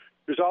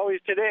there's always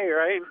today,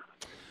 right?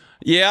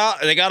 Yeah,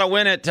 they got to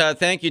win it.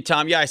 Thank you,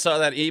 Tom. Yeah, I saw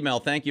that email.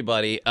 Thank you,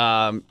 buddy.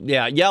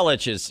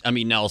 Yelich is,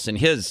 Nelson,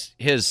 his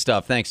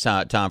stuff. Thanks,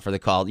 Tom, for the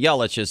call.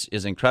 Yelich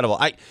is incredible.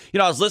 I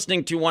was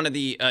listening to one of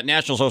the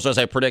national shows, as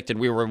I predicted.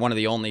 We were one of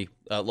the only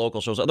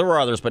local shows. There were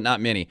others, but not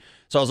many.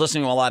 So I was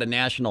listening to a lot of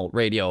national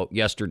radio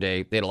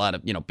yesterday. They had a lot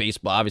of,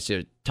 baseball, obviously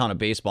a ton of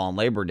baseball on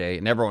Labor Day,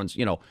 and everyone's,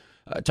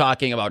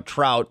 talking about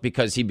Trout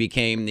because he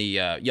became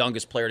the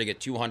youngest player to get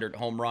 200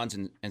 home runs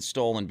and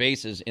stolen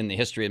bases in the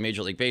history of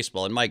Major League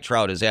Baseball. And Mike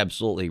Trout is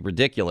absolutely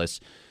ridiculous.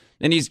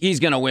 And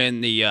he's going to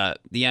win the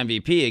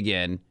MVP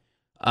again.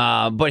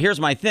 But here's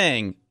my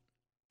thing.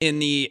 In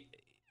the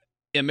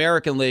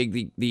American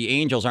League, the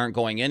Angels aren't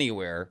going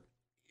anywhere.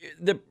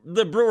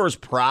 The Brewers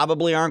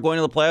probably aren't going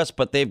to the playoffs,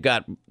 but they've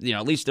got,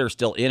 at least they're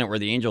still in it where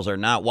the Angels are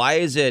not. Why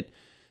is it,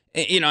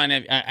 and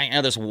I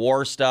know this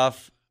WAR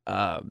stuff,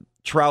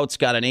 Trout's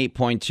got an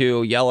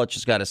 8.2. Yelich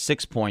has got a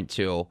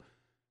 6.2.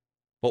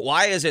 But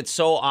why is it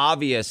so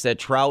obvious that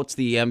Trout's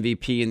the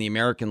MVP in the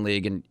American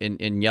League and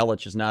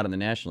Yelich is not in the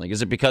National League?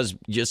 Is it because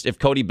just if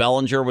Cody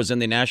Bellinger was in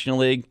the National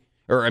League,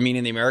 or in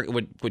the American,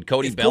 would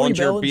Cody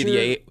Bellinger be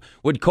the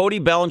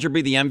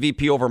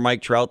MVP over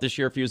Mike Trout this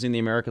year if he was in the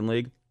American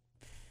League?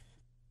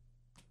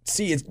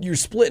 See, you're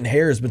splitting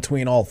hairs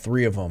between all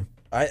three of them.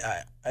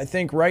 I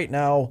think right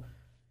now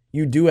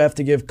you do have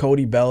to give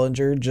Cody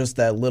Bellinger just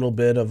that little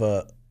bit of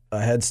a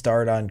head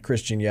start on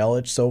Christian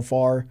Yelich so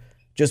far,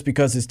 just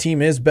because his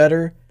team is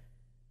better.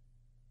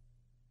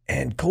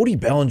 And Cody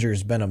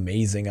Bellinger's been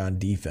amazing on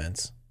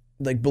defense.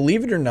 Like,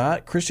 believe it or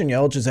not, Christian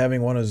Yelich is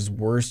having one of his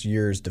worst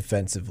years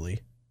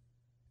defensively.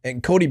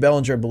 And Cody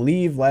Bellinger, I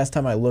believe, last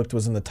time I looked,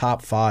 was in the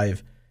top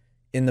 5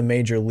 in the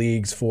major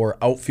leagues for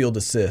outfield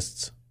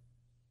assists.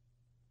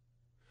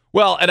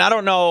 Well, and I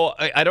don't know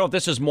if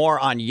this is more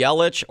on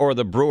Yelich or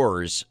the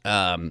Brewers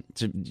to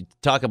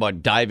talk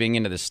about diving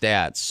into the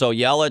stats. So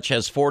Yelich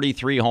has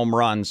 43 home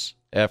runs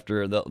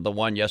after the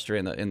one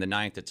yesterday in the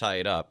ninth to tie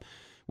it up,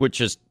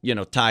 which is,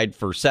 tied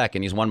for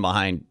second. He's one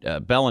behind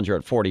Bellinger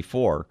at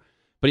 44.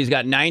 But he's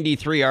got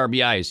 93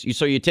 RBIs.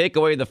 So you take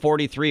away the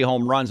 43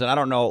 home runs, and I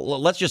don't know,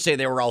 let's just say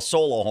they were all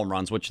solo home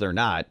runs, which they're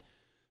not.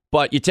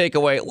 But you take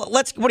away,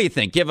 what do you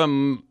think? Give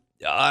him,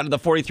 out of the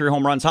 43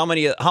 home runs, how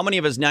many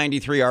of his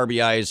 93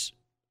 RBIs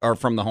are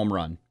from the home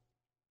run?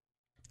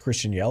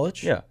 Christian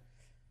Yelich? Yeah.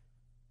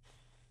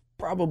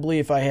 Probably,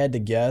 if I had to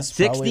guess,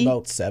 60? Probably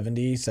about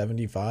 70,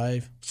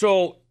 75.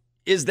 So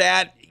is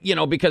that,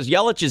 because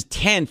Yelich is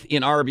 10th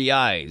in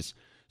RBIs.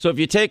 So if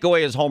you take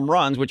away his home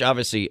runs, which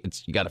obviously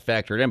you got to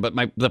factor it in, but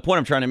the point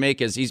I'm trying to make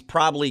is he's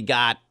probably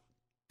got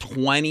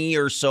 20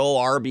 or so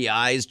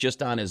RBIs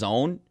just on his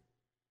own.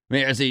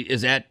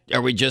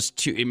 Are we just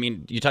too,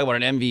 you talk about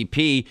an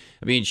MVP.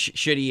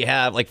 Should he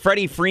have, like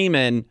Freddie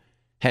Freeman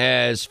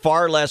has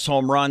far less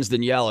home runs than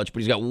Yelich,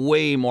 but he's got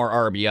way more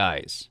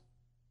RBIs.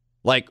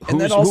 Like,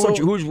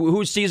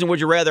 whose season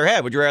would you rather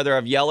have? Would you rather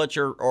have Yelich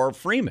or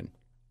Freeman?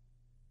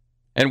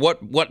 And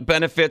what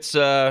benefits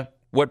your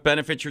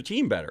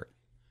team better?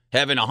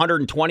 Having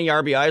 120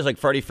 RBIs like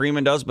Freddie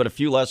Freeman does, but a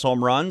few less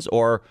home runs,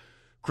 or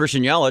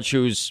Christian Yelich,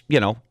 who's,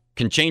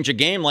 can change a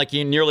game like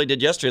he nearly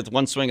did yesterday with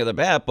one swing of the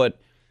bat, but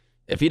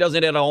if he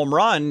doesn't hit a home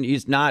run,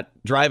 he's not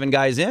driving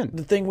guys in.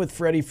 The thing with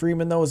Freddie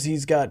Freeman, though, is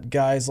he's got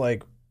guys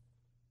like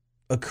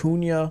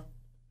Acuna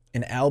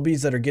and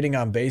Albies that are getting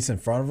on base in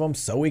front of him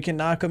so he can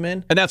knock them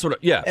in. And that's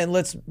what, yeah. And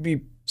let's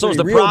be So is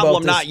the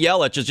problem not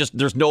Yelich? It's just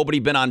there's nobody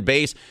been on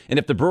base. And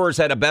if the Brewers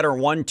had a better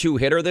 1-2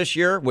 hitter this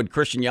year, would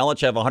Christian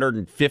Yelich have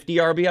 150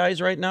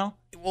 RBIs right now?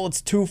 Well,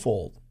 it's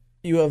twofold.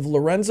 you have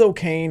Lorenzo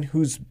Cain,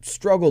 who's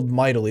struggled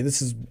mightily.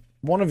 This is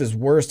one of his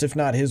worst, if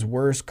not his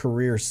worst,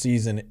 career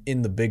season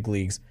in the big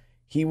leagues.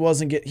 He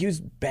was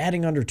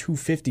batting under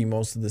 250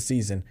 most of the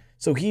season,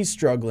 so he's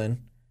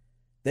struggling.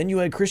 Then you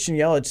had Christian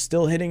Yelich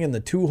still hitting in the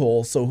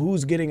 2-hole, so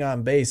who's getting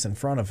on base in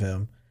front of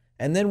him?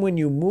 And then when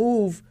you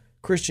move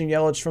Christian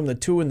Yelich from the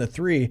 2 and the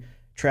 3,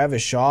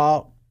 Travis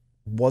Shaw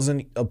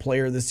wasn't a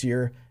player this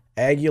year.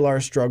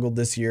 Aguilar struggled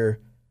this year.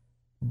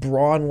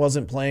 Braun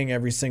wasn't playing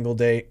every single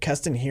day.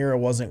 Keston Hiura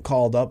wasn't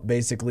called up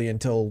basically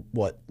until,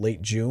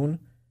 late June?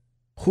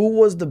 Who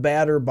was the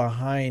batter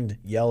behind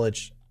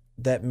Yelich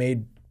that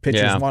made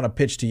pitchers want to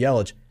pitch to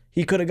Yelich?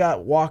 He could have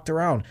got walked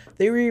around.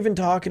 They were even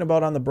talking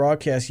about on the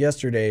broadcast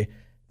yesterday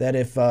that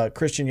if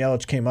Christian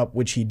Yelich came up,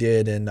 which he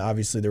did, and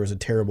obviously there was a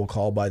terrible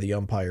call by the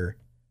umpire,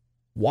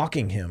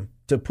 walking him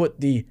to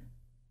put the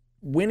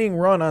winning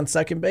run on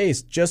second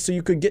base just so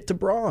you could get to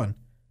Braun.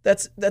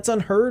 That's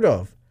unheard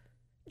of.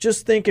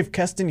 Just think if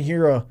Keston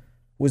Hiura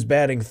was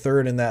batting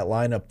third in that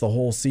lineup the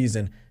whole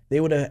season, they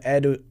would have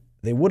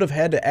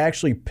had to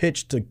actually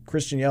pitch to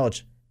Christian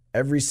Yelich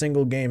every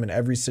single game in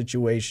every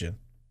situation.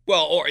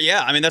 Well,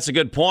 that's a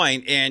good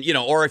point. And,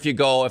 or if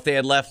they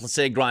had left, let's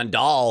say,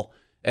 Grandal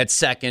at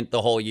second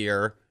the whole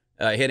year,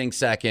 hitting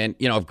second,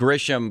 if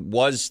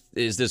Grisham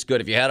is this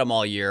good, if you had him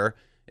all year,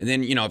 and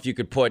then, if you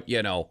could put,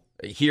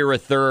 Hiura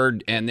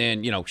third, and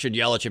then, should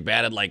Yelich have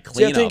batted like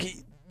cleanup? I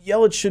think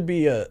Yelich should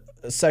be a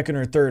second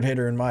or third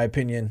hitter, in my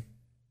opinion,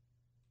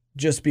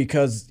 just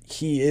because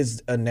he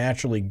is a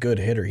naturally good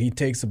hitter. He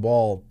takes the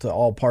ball to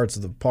all parts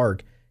of the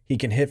park. He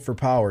can hit for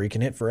power. He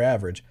can hit for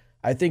average.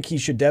 I think he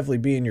should definitely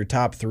be in your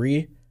top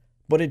 3,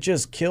 but it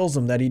just kills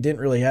him that he didn't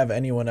really have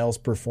anyone else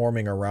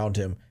performing around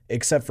him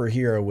except for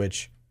Hiura,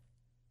 which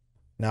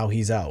now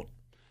he's out.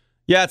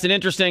 Yeah, it's an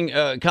interesting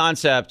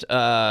concept,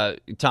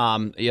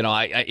 Tom.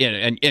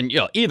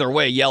 Either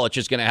way,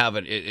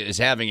 Yelich is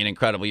having an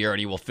incredible year, and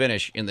he will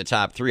finish in the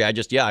top 3.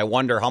 I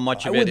wonder how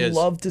much of it is. I would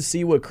love to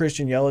see what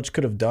Christian Yelich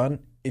could have done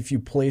if you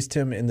placed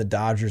him in the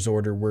Dodgers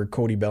order where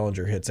Cody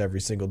Bellinger hits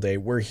every single day,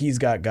 where he's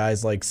got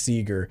guys like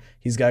Seager,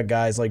 he's got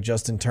guys like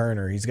Justin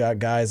Turner, he's got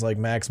guys like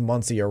Max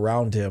Muncy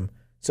around him,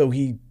 so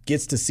he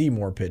gets to see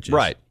more pitches.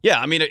 Right.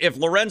 Yeah. If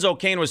Lorenzo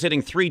Cain was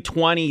hitting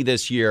 320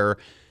 this year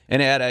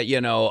and had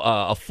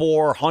a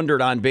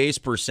 400 on base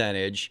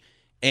percentage,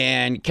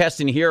 and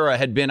Keston Hiura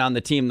had been on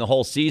the team the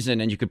whole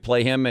season, and you could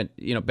play him at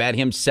bat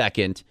him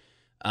second,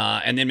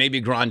 and then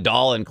maybe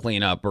Grandal in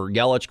cleanup, or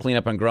Yelich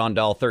cleanup and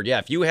Grandal third. Yeah,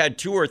 if you had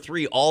 2 or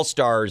 3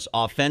 all-stars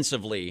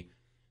offensively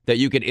that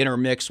you could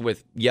intermix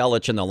with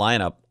Yelich in the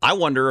lineup, I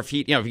wonder if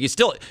if he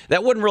still,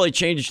 that wouldn't really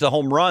change the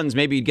home runs.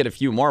 Maybe he'd get a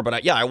few more,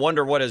 but I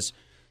wonder what his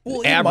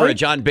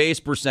average on base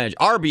percentage.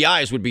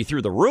 RBIs would be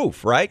through the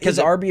roof, right? His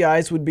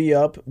RBIs would be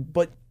up,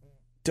 but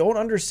don't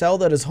undersell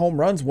that his home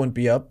runs wouldn't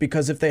be up,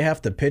 because if they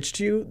have to pitch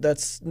to you,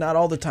 that's not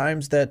all the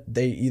times that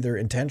they either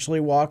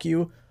intentionally walk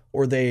you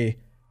or they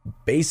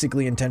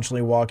basically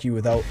intentionally walk you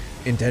without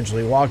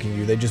intentionally walking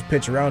you. They just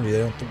pitch around you. They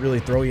don't really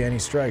throw you any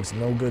strikes.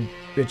 No good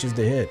pitches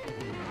to hit.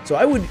 So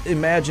I would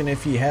imagine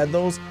if he had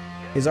those,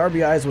 his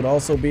RBIs would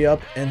also be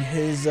up, and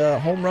his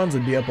home runs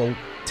would be up a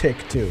tick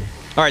too.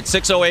 All right,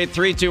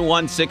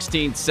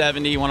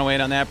 608-321-1670. You want to wait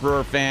on that,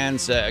 Brewer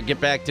fans?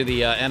 Get back to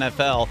the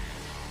NFL.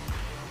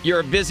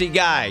 You're a busy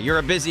guy. You're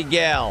a busy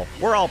gal.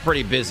 We're all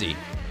pretty busy.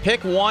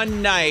 Pick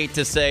one night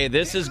to say,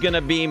 this is going to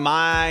be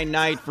my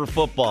night for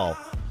football.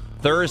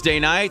 Thursday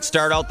night,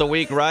 start out the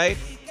week right.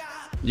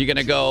 You're going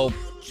to go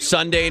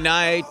Sunday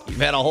night.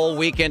 You've had a whole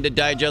weekend to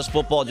digest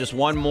football, just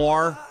one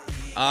more.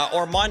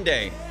 Or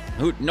Monday.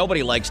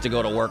 Nobody likes to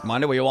go to work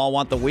Monday. We all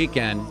want the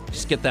weekend.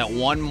 Just get that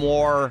one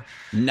more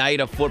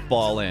night of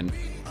football in.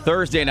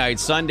 Thursday night,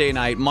 Sunday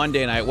night,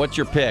 Monday night. What's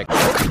your pick?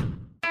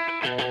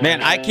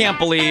 Man, I can't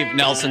believe,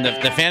 Nelson, the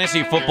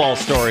fantasy football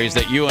stories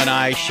that you and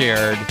I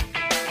shared,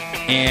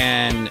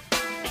 and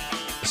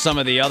some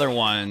of the other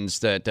ones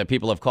that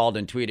people have called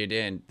and tweeted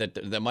in, that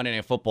the Monday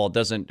Night Football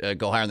doesn't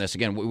go higher than this.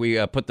 Again,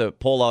 we put the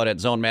poll out at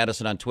Zone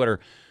Madison on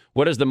Twitter.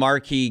 What is the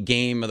marquee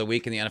game of the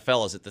week in the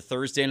NFL? Is it the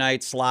Thursday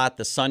night slot,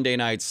 the Sunday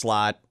night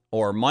slot,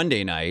 or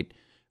Monday night?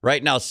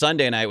 Right now,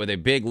 Sunday night with a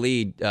big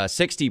lead,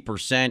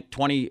 60%,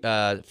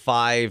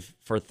 25%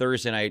 for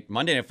Thursday night.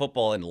 Monday Night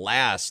Football in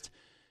last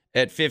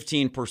at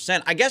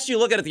 15%. I guess you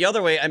look at it the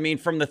other way. I mean,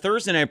 from the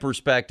Thursday night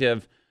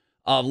perspective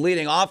of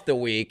leading off the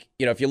week,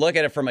 if you look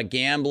at it from a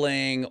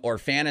gambling or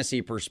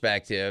fantasy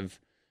perspective,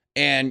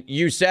 and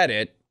you said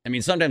it, I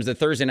mean, sometimes the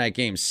Thursday night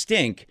games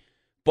stink.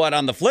 But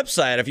on the flip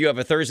side, if you have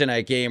a Thursday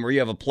night game where you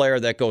have a player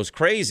that goes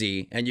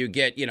crazy and you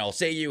get,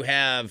 say you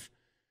have,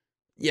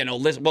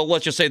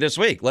 let's just say this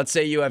week. Let's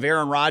say you have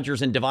Aaron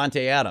Rodgers and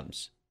Devontae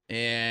Adams.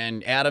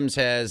 And Adams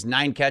has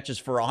 9 catches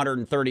for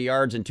 130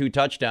 yards and 2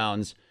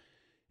 touchdowns.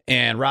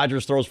 And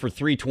Rodgers throws for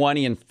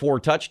 320 and 4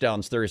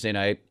 touchdowns Thursday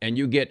night. And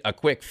you get a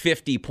quick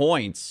 50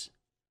 points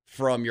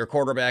from your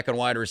quarterback and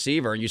wide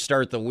receiver. And you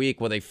start the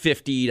week with a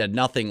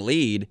 50-0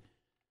 lead.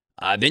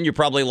 Then you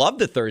probably love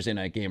the Thursday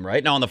night game,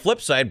 right? Now, on the flip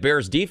side,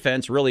 Bears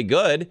defense, really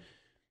good.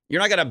 You're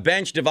not going to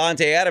bench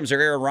Devontae Adams or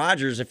Aaron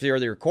Rodgers if they're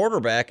your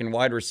quarterback and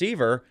wide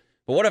receiver.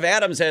 But what if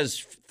Adams has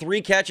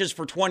 3 catches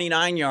for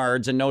 29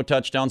 yards and no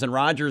touchdowns, and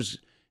Rodgers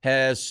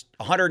has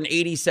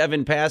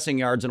 187 passing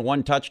yards and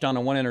 1 touchdown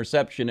and 1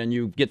 interception, and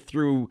you get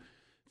through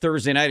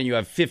Thursday night and you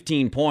have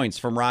 15 points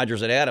from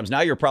Rodgers and Adams?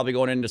 Now you're probably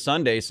going into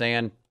Sunday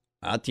saying,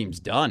 that team's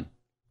done.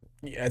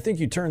 Yeah, I think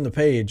you turn the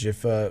page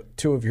if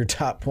 2 of your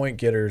top point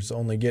getters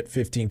only get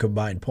 15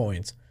 combined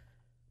points.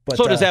 But,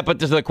 so but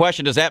the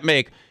question, does that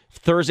make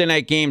Thursday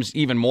night games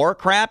even more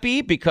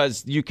crappy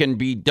because you can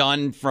be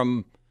done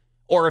from,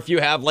 or if you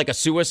have like a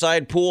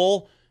suicide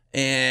pool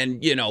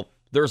and,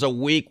 there's a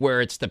week where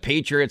it's the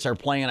Patriots are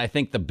playing, I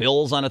think, the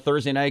Bills on a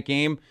Thursday night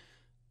game.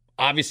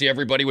 Obviously,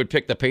 everybody would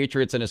pick the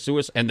Patriots in a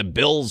suicide, and the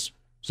Bills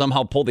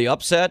somehow pull the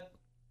upset.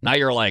 Now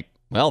you're like,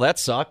 well, that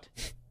sucked.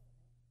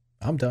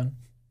 I'm done.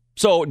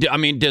 So, I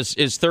mean,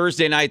 is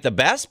Thursday night the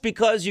best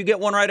because you get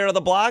one right out of the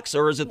blocks,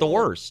 or is it the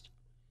worst?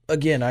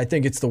 Again, I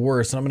think it's the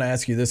worst, and I'm going to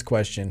ask you this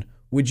question.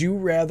 Would you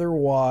rather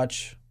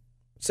watch,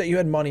 say you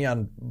had money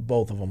on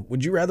both of them,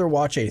 would you rather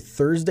watch a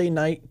Thursday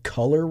night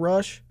color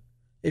rush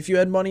if you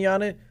had money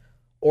on it,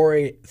 or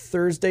a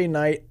Thursday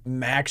night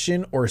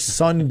Maction or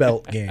Sun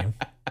Belt game?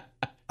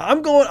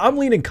 I'm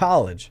leaning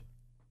college.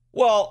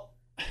 Well,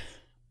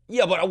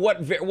 yeah, but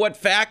what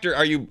factor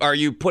are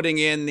you putting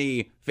in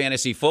the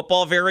fantasy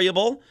football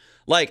variable?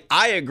 Like,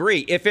 I agree.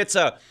 If it's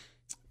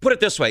put it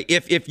this way,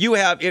 if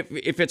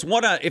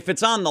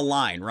it's on the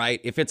line, right?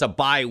 If it's a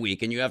bye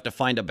week and you have to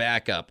find a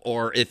backup,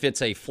 or if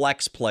it's a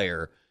flex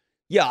player,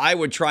 yeah, I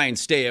would try and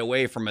stay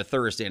away from a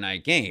Thursday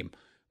night game.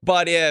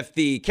 But if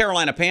the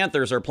Carolina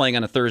Panthers are playing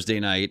on a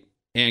Thursday night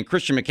and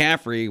Christian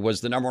McCaffrey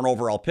was the number 1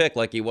 overall pick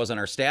like he was in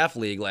our staff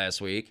league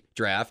last week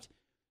draft,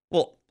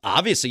 well,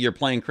 obviously you're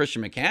playing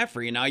Christian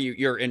McCaffrey, and now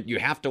you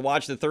have to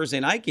watch the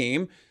Thursday night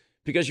game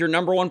because your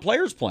number 1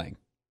 player's playing.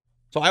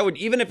 So I would,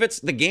 even if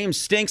it's the game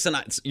stinks, and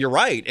you're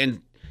right,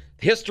 and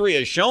history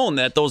has shown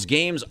that those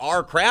games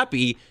are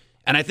crappy,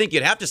 and I think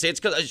you'd have to say it's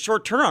because it's a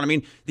short turnaround. I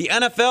mean, the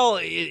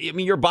NFL, I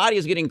mean, your body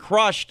is getting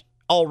crushed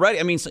already.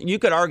 I mean, you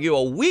could argue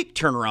a week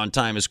turnaround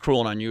time is cruel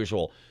and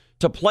unusual.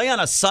 To play on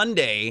a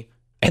Sunday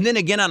and then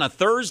again on a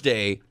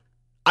Thursday,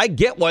 I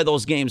get why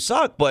those games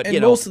suck, but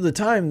most of the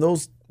time,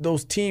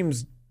 those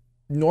teams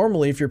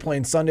normally, if you're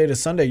playing Sunday to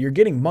Sunday, you're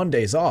getting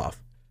Mondays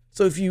off.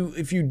 So if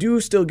you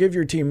do still give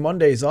your team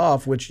Mondays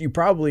off, which you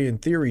probably in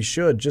theory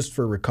should just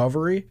for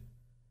recovery,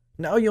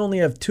 now you only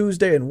have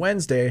Tuesday and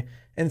Wednesday,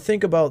 and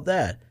think about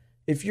that.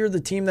 If you're the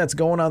team that's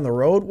going on the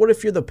road, what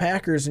if you're the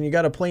Packers and you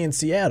got to play in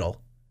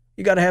Seattle?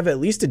 You got to have at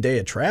least a day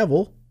of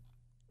travel.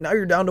 Now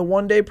you're down to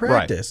 1 day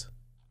practice. Right.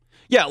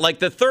 Yeah, like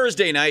the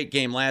Thursday night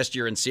game last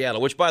year in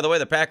Seattle, which, by the way,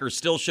 the Packers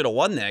still should have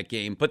won that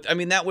game. But, I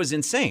mean, that was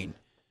insane.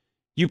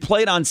 You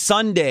played on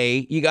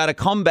Sunday. You got to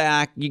come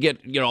back. You get,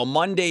 a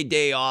Monday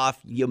day off.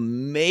 You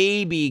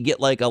maybe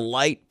get like a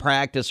light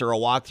practice or a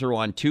walkthrough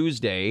on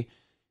Tuesday.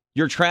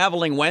 You're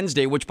traveling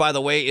Wednesday, which, by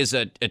the way, is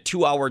a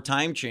 2-hour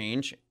time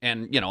change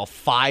and, a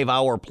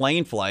 5-hour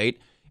plane flight.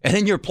 And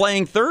then you're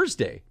playing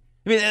Thursday.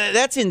 I mean,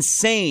 that's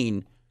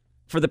insane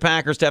for the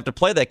Packers to have to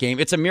play that game.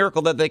 It's a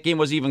miracle that game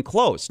was even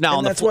close. Now,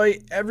 and that's why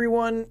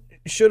everyone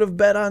should have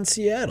bet on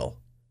Seattle.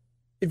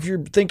 If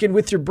you're thinking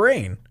with your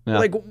brain,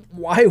 like,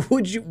 why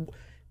would you,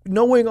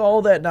 knowing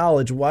all that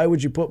knowledge, why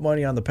would you put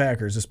money on the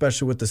Packers,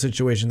 especially with the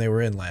situation they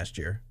were in last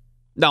year?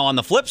 Now, on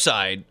the flip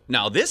side,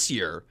 this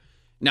year,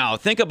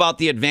 think about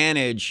the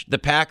advantage the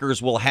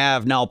Packers will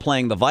have now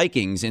playing the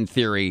Vikings, in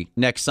theory,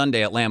 next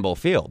Sunday at Lambeau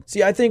Field.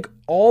 See, I think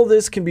all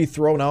this can be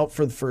thrown out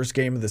for the first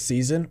game of the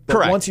season. But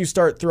correct.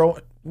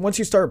 Once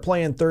you start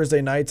playing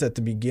Thursday nights at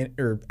the begin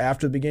or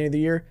after the beginning of the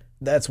year,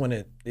 that's when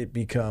it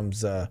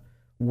becomes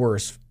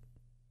worse.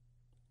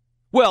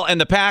 Well,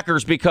 and the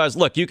Packers, because,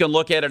 look, you can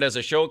look at it as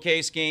a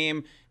showcase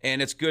game,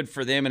 and it's good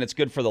for them and it's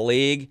good for the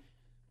league.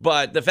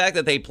 But the fact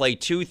that they play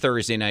 2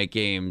 Thursday night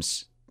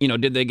games,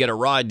 did they get a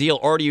raw deal?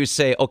 Or do you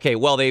say, okay,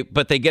 well, they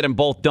get them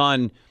both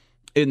done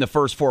in the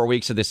first 4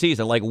 weeks of the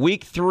season? Like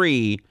week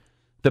 3,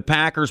 the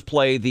Packers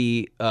play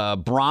the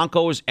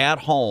Broncos at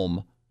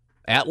home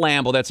at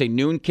Lambeau. That's a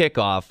noon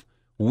kickoff.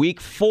 Week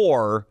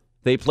 4,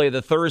 they play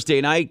the Thursday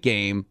night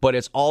game, but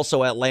it's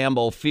also at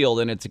Lambeau Field,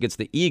 and it's against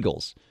the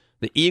Eagles.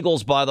 The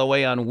Eagles, by the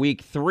way, on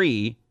week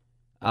 3,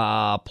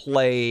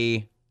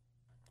 play.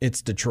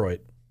 It's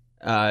Detroit.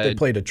 They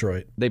play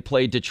Detroit. They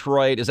play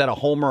Detroit. Is that a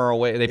home or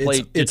away? They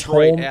play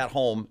Detroit at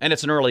home, and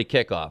it's an early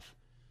kickoff.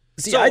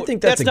 See, I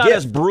think that's not gift.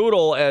 as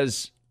brutal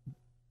as.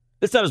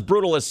 It's not as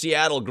brutal as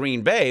Seattle,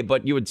 Green Bay,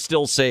 but you would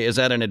still say, is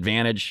that an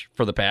advantage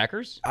for the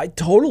Packers? I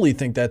totally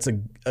think that's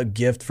a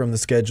gift from the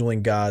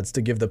scheduling gods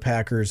to give the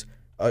Packers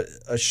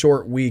a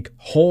short week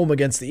home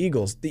against the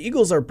Eagles. The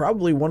Eagles are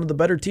probably one of the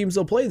better teams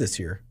they'll play this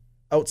year,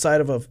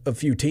 outside of a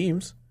few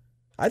teams.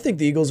 I think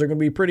the Eagles are going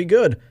to be pretty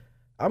good.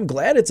 I'm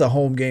glad it's a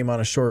home game on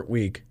a short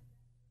week.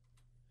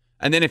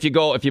 And then if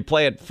you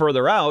play it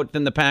further out,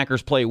 then the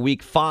Packers play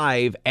week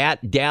 5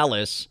 at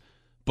Dallas,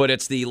 but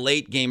it's the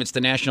late game. It's the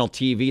national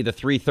TV, the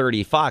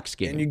 3:30 Fox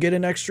game. And you get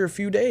an extra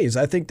few days.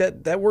 I think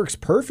that works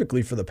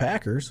perfectly for the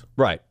Packers.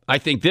 Right. I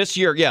think this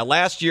year,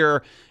 last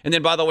year, and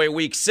then by the way,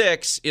 week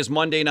 6 is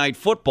Monday Night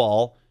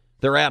Football.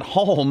 They're at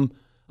home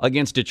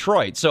against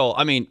Detroit. So,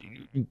 I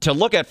mean, to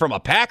look at from a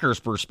Packers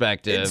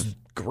perspective, It's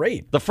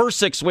great. the first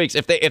 6 weeks,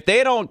 if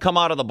they don't come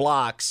out of the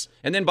blocks,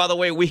 and then, by the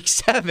way, week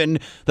 7,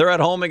 they're at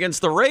home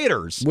against the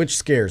Raiders. Which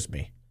scares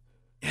me.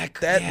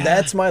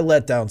 That's my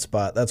letdown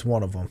spot. That's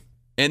one of them.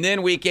 And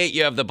then week 8,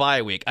 you have the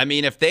bye week. I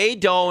mean, if they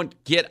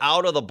don't get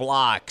out of the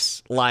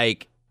blocks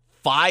like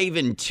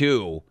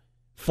 5-2,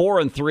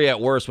 4-3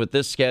 at worst with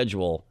this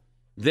schedule,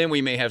 then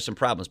we may have some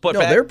problems. But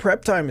their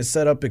prep time is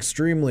set up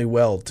extremely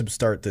well to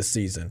start this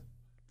season.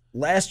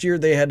 Last year,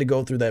 they had to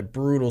go through that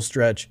brutal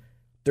stretch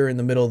during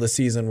the middle of the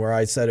season where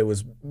I said it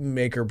was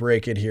make or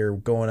break it here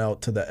going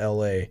out to the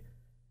L.A.,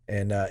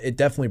 and it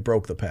definitely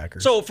broke the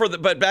Packers. So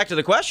but back to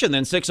the question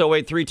then,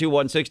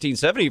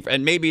 608-321-1670,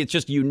 and maybe it's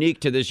just unique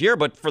to this year,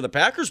 but for the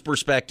Packers'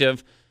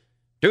 perspective,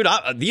 dude,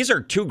 these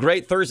are 2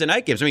 great Thursday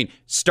night games. I mean,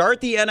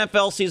 start the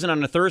NFL season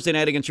on a Thursday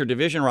night against your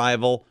division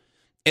rival,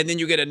 and then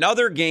you get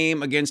another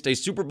game against a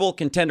Super Bowl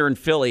contender in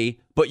Philly,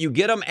 but you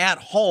get them at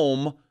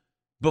home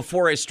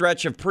before a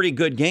stretch of pretty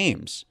good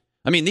games.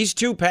 I mean, these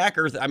 2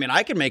 Packers, I mean,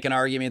 I can make an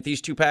argument the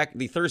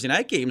Thursday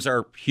night games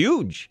are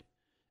huge.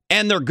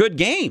 And they're good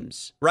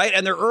games, right?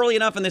 And they're early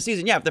enough in the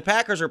season. Yeah, if the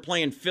Packers are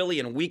playing Philly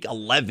in week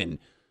 11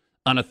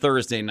 on a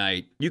Thursday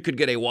night, you could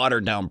get a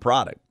watered-down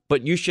product.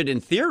 But you should,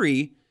 in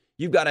theory,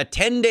 you've got a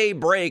 10-day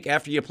break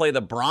after you play the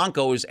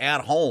Broncos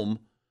at home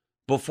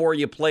before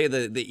you play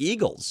the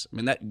Eagles. I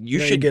mean, that you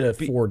should get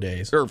 4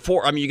 days. Or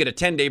 4, I mean, you get a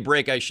 10-day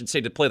break, I should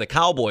say, to play the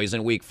Cowboys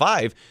in week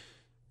 5.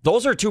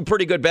 Those are 2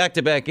 pretty good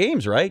back-to-back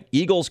games, right?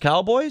 Eagles,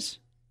 Cowboys?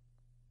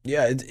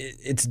 Yeah,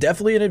 it's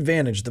definitely an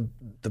advantage.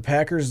 The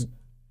Packers'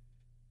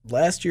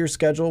 last year's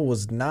schedule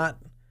was not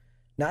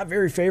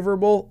very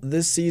favorable.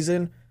 This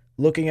season,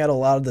 looking at a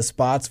lot of the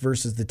spots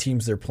versus the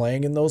teams they're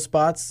playing in those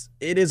spots,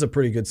 it is a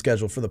pretty good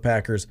schedule for the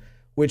Packers,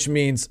 which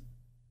means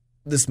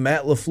this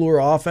Matt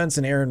LaFleur offense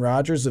and Aaron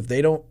Rodgers, if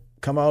they don't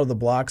come out of the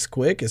blocks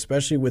quick,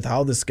 especially with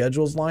how the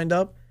schedule's lined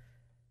up,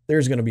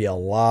 there's going to be a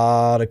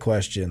lot of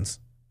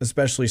questions,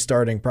 especially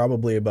starting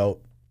probably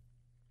about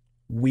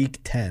week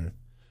 10.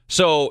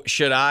 So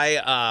should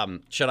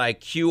I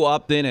queue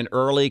up then an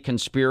early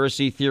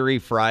conspiracy theory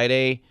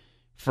Friday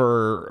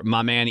for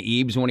my man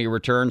Ebbs when he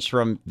returns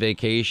from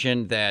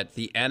vacation that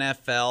the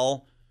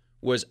NFL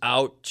was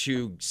out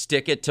to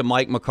stick it to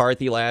Mike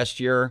McCarthy last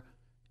year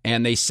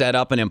and they set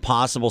up an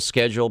impossible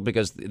schedule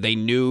because they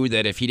knew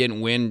that if he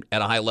didn't win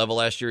at a high level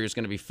last year, he was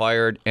going to be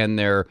fired, and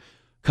they're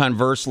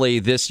conversely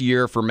this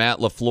year for Matt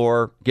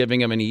LaFleur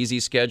giving him an easy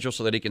schedule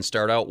so that he can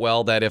start out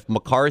well, that if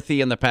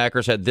McCarthy and the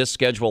Packers had this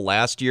schedule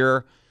last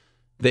year,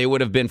 they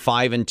would have been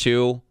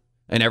 5-2,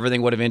 and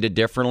everything would have ended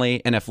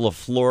differently. And if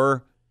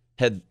LaFleur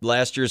had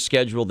last year's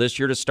schedule this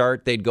year to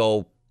start, they'd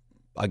go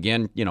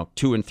again,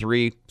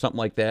 2-3, something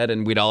like that,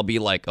 and we'd all be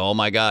like, "Oh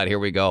my God, here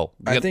we go."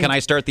 Can I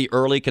start the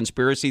early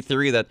conspiracy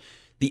theory that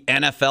the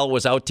NFL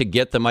was out to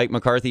get the Mike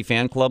McCarthy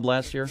fan club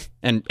last year,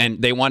 and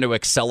they want to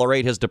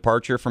accelerate his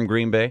departure from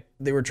Green Bay?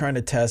 They were trying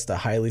to test a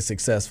highly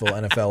successful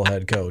NFL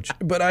head coach.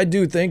 But I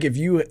do think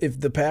if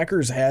the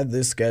Packers had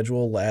this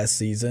schedule last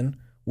season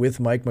with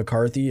Mike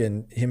McCarthy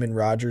and him and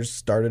Rodgers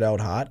started out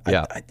hot,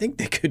 yeah. I think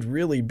they could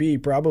really be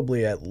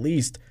probably at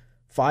least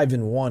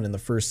 5-1 in the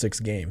first 6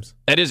 games.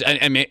 It is,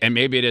 and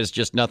maybe it is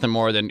just nothing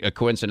more than a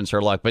coincidence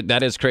or luck, but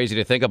that is crazy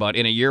to think about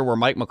in a year where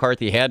Mike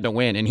McCarthy had to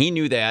win, and he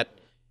knew that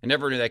and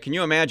never knew that. Can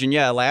you imagine,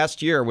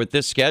 last year with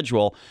this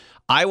schedule,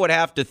 I would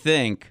have to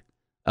think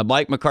a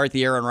Mike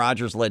McCarthy, Aaron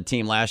Rodgers-led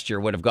team last year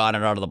would have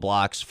gotten out of the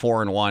blocks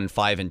 4-1,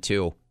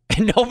 5-2.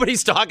 And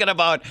nobody's talking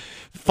about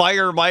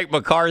fire Mike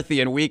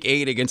McCarthy in Week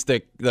 8 against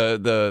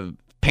the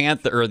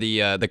Panther or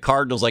the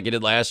Cardinals like he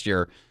did last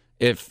year.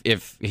 If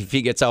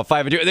he gets out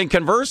 5-2, and then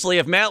conversely,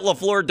 if Matt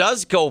LaFleur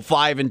does go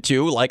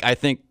 5-2, like I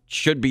think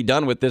should be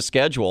done with this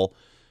schedule,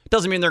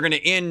 doesn't mean they're going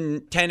to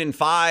end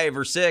 10-5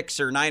 or 6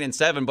 or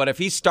 9-7. But if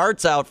he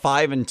starts out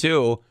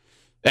 5-2,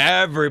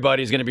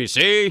 everybody's going to be,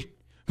 see,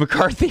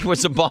 McCarthy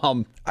was a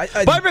bum.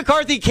 But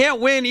McCarthy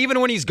can't win even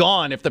when he's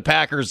gone if the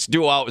Packers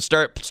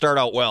start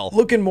out well.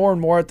 Looking more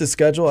and more at the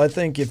schedule, I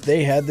think if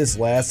they had this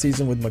last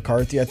season with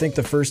McCarthy, I think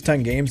the first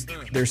 10 games,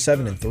 they're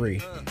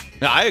 7-3.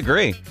 Yeah, I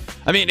agree.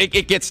 I mean,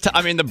 it gets the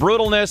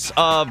brutalness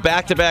of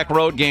back-to-back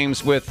road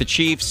games with the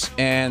Chiefs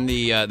and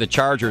the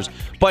Chargers.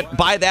 But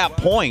by that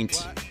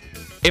point,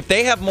 if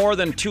they have more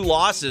than 2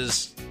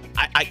 losses,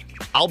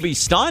 I'll be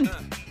stunned.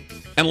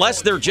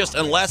 Unless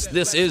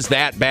this is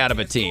that bad of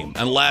a team.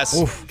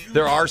 Unless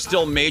there are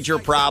still major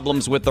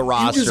problems with the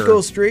roster. You just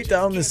go straight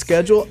down the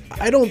schedule.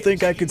 I don't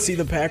think I could see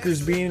the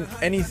Packers being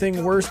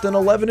anything worse than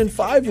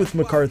 11-5 with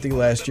McCarthy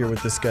last year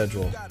with the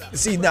schedule.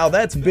 See, now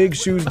that's big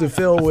shoes to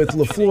fill with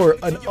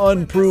LaFleur, an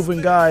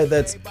unproven guy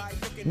that's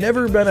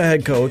never been a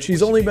head coach.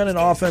 He's only been an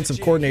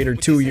offensive coordinator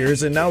 2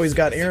 years, and now he's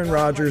got Aaron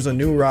Rodgers, a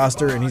new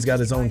roster, and he's got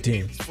his own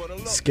team.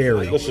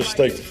 Scary. Let's just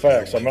state the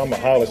facts. I'm a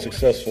highly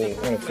successful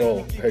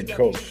NFL head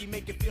coach.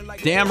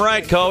 Damn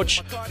right,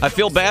 Coach. I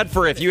feel bad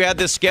for if you had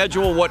this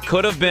schedule, what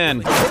could have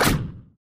been.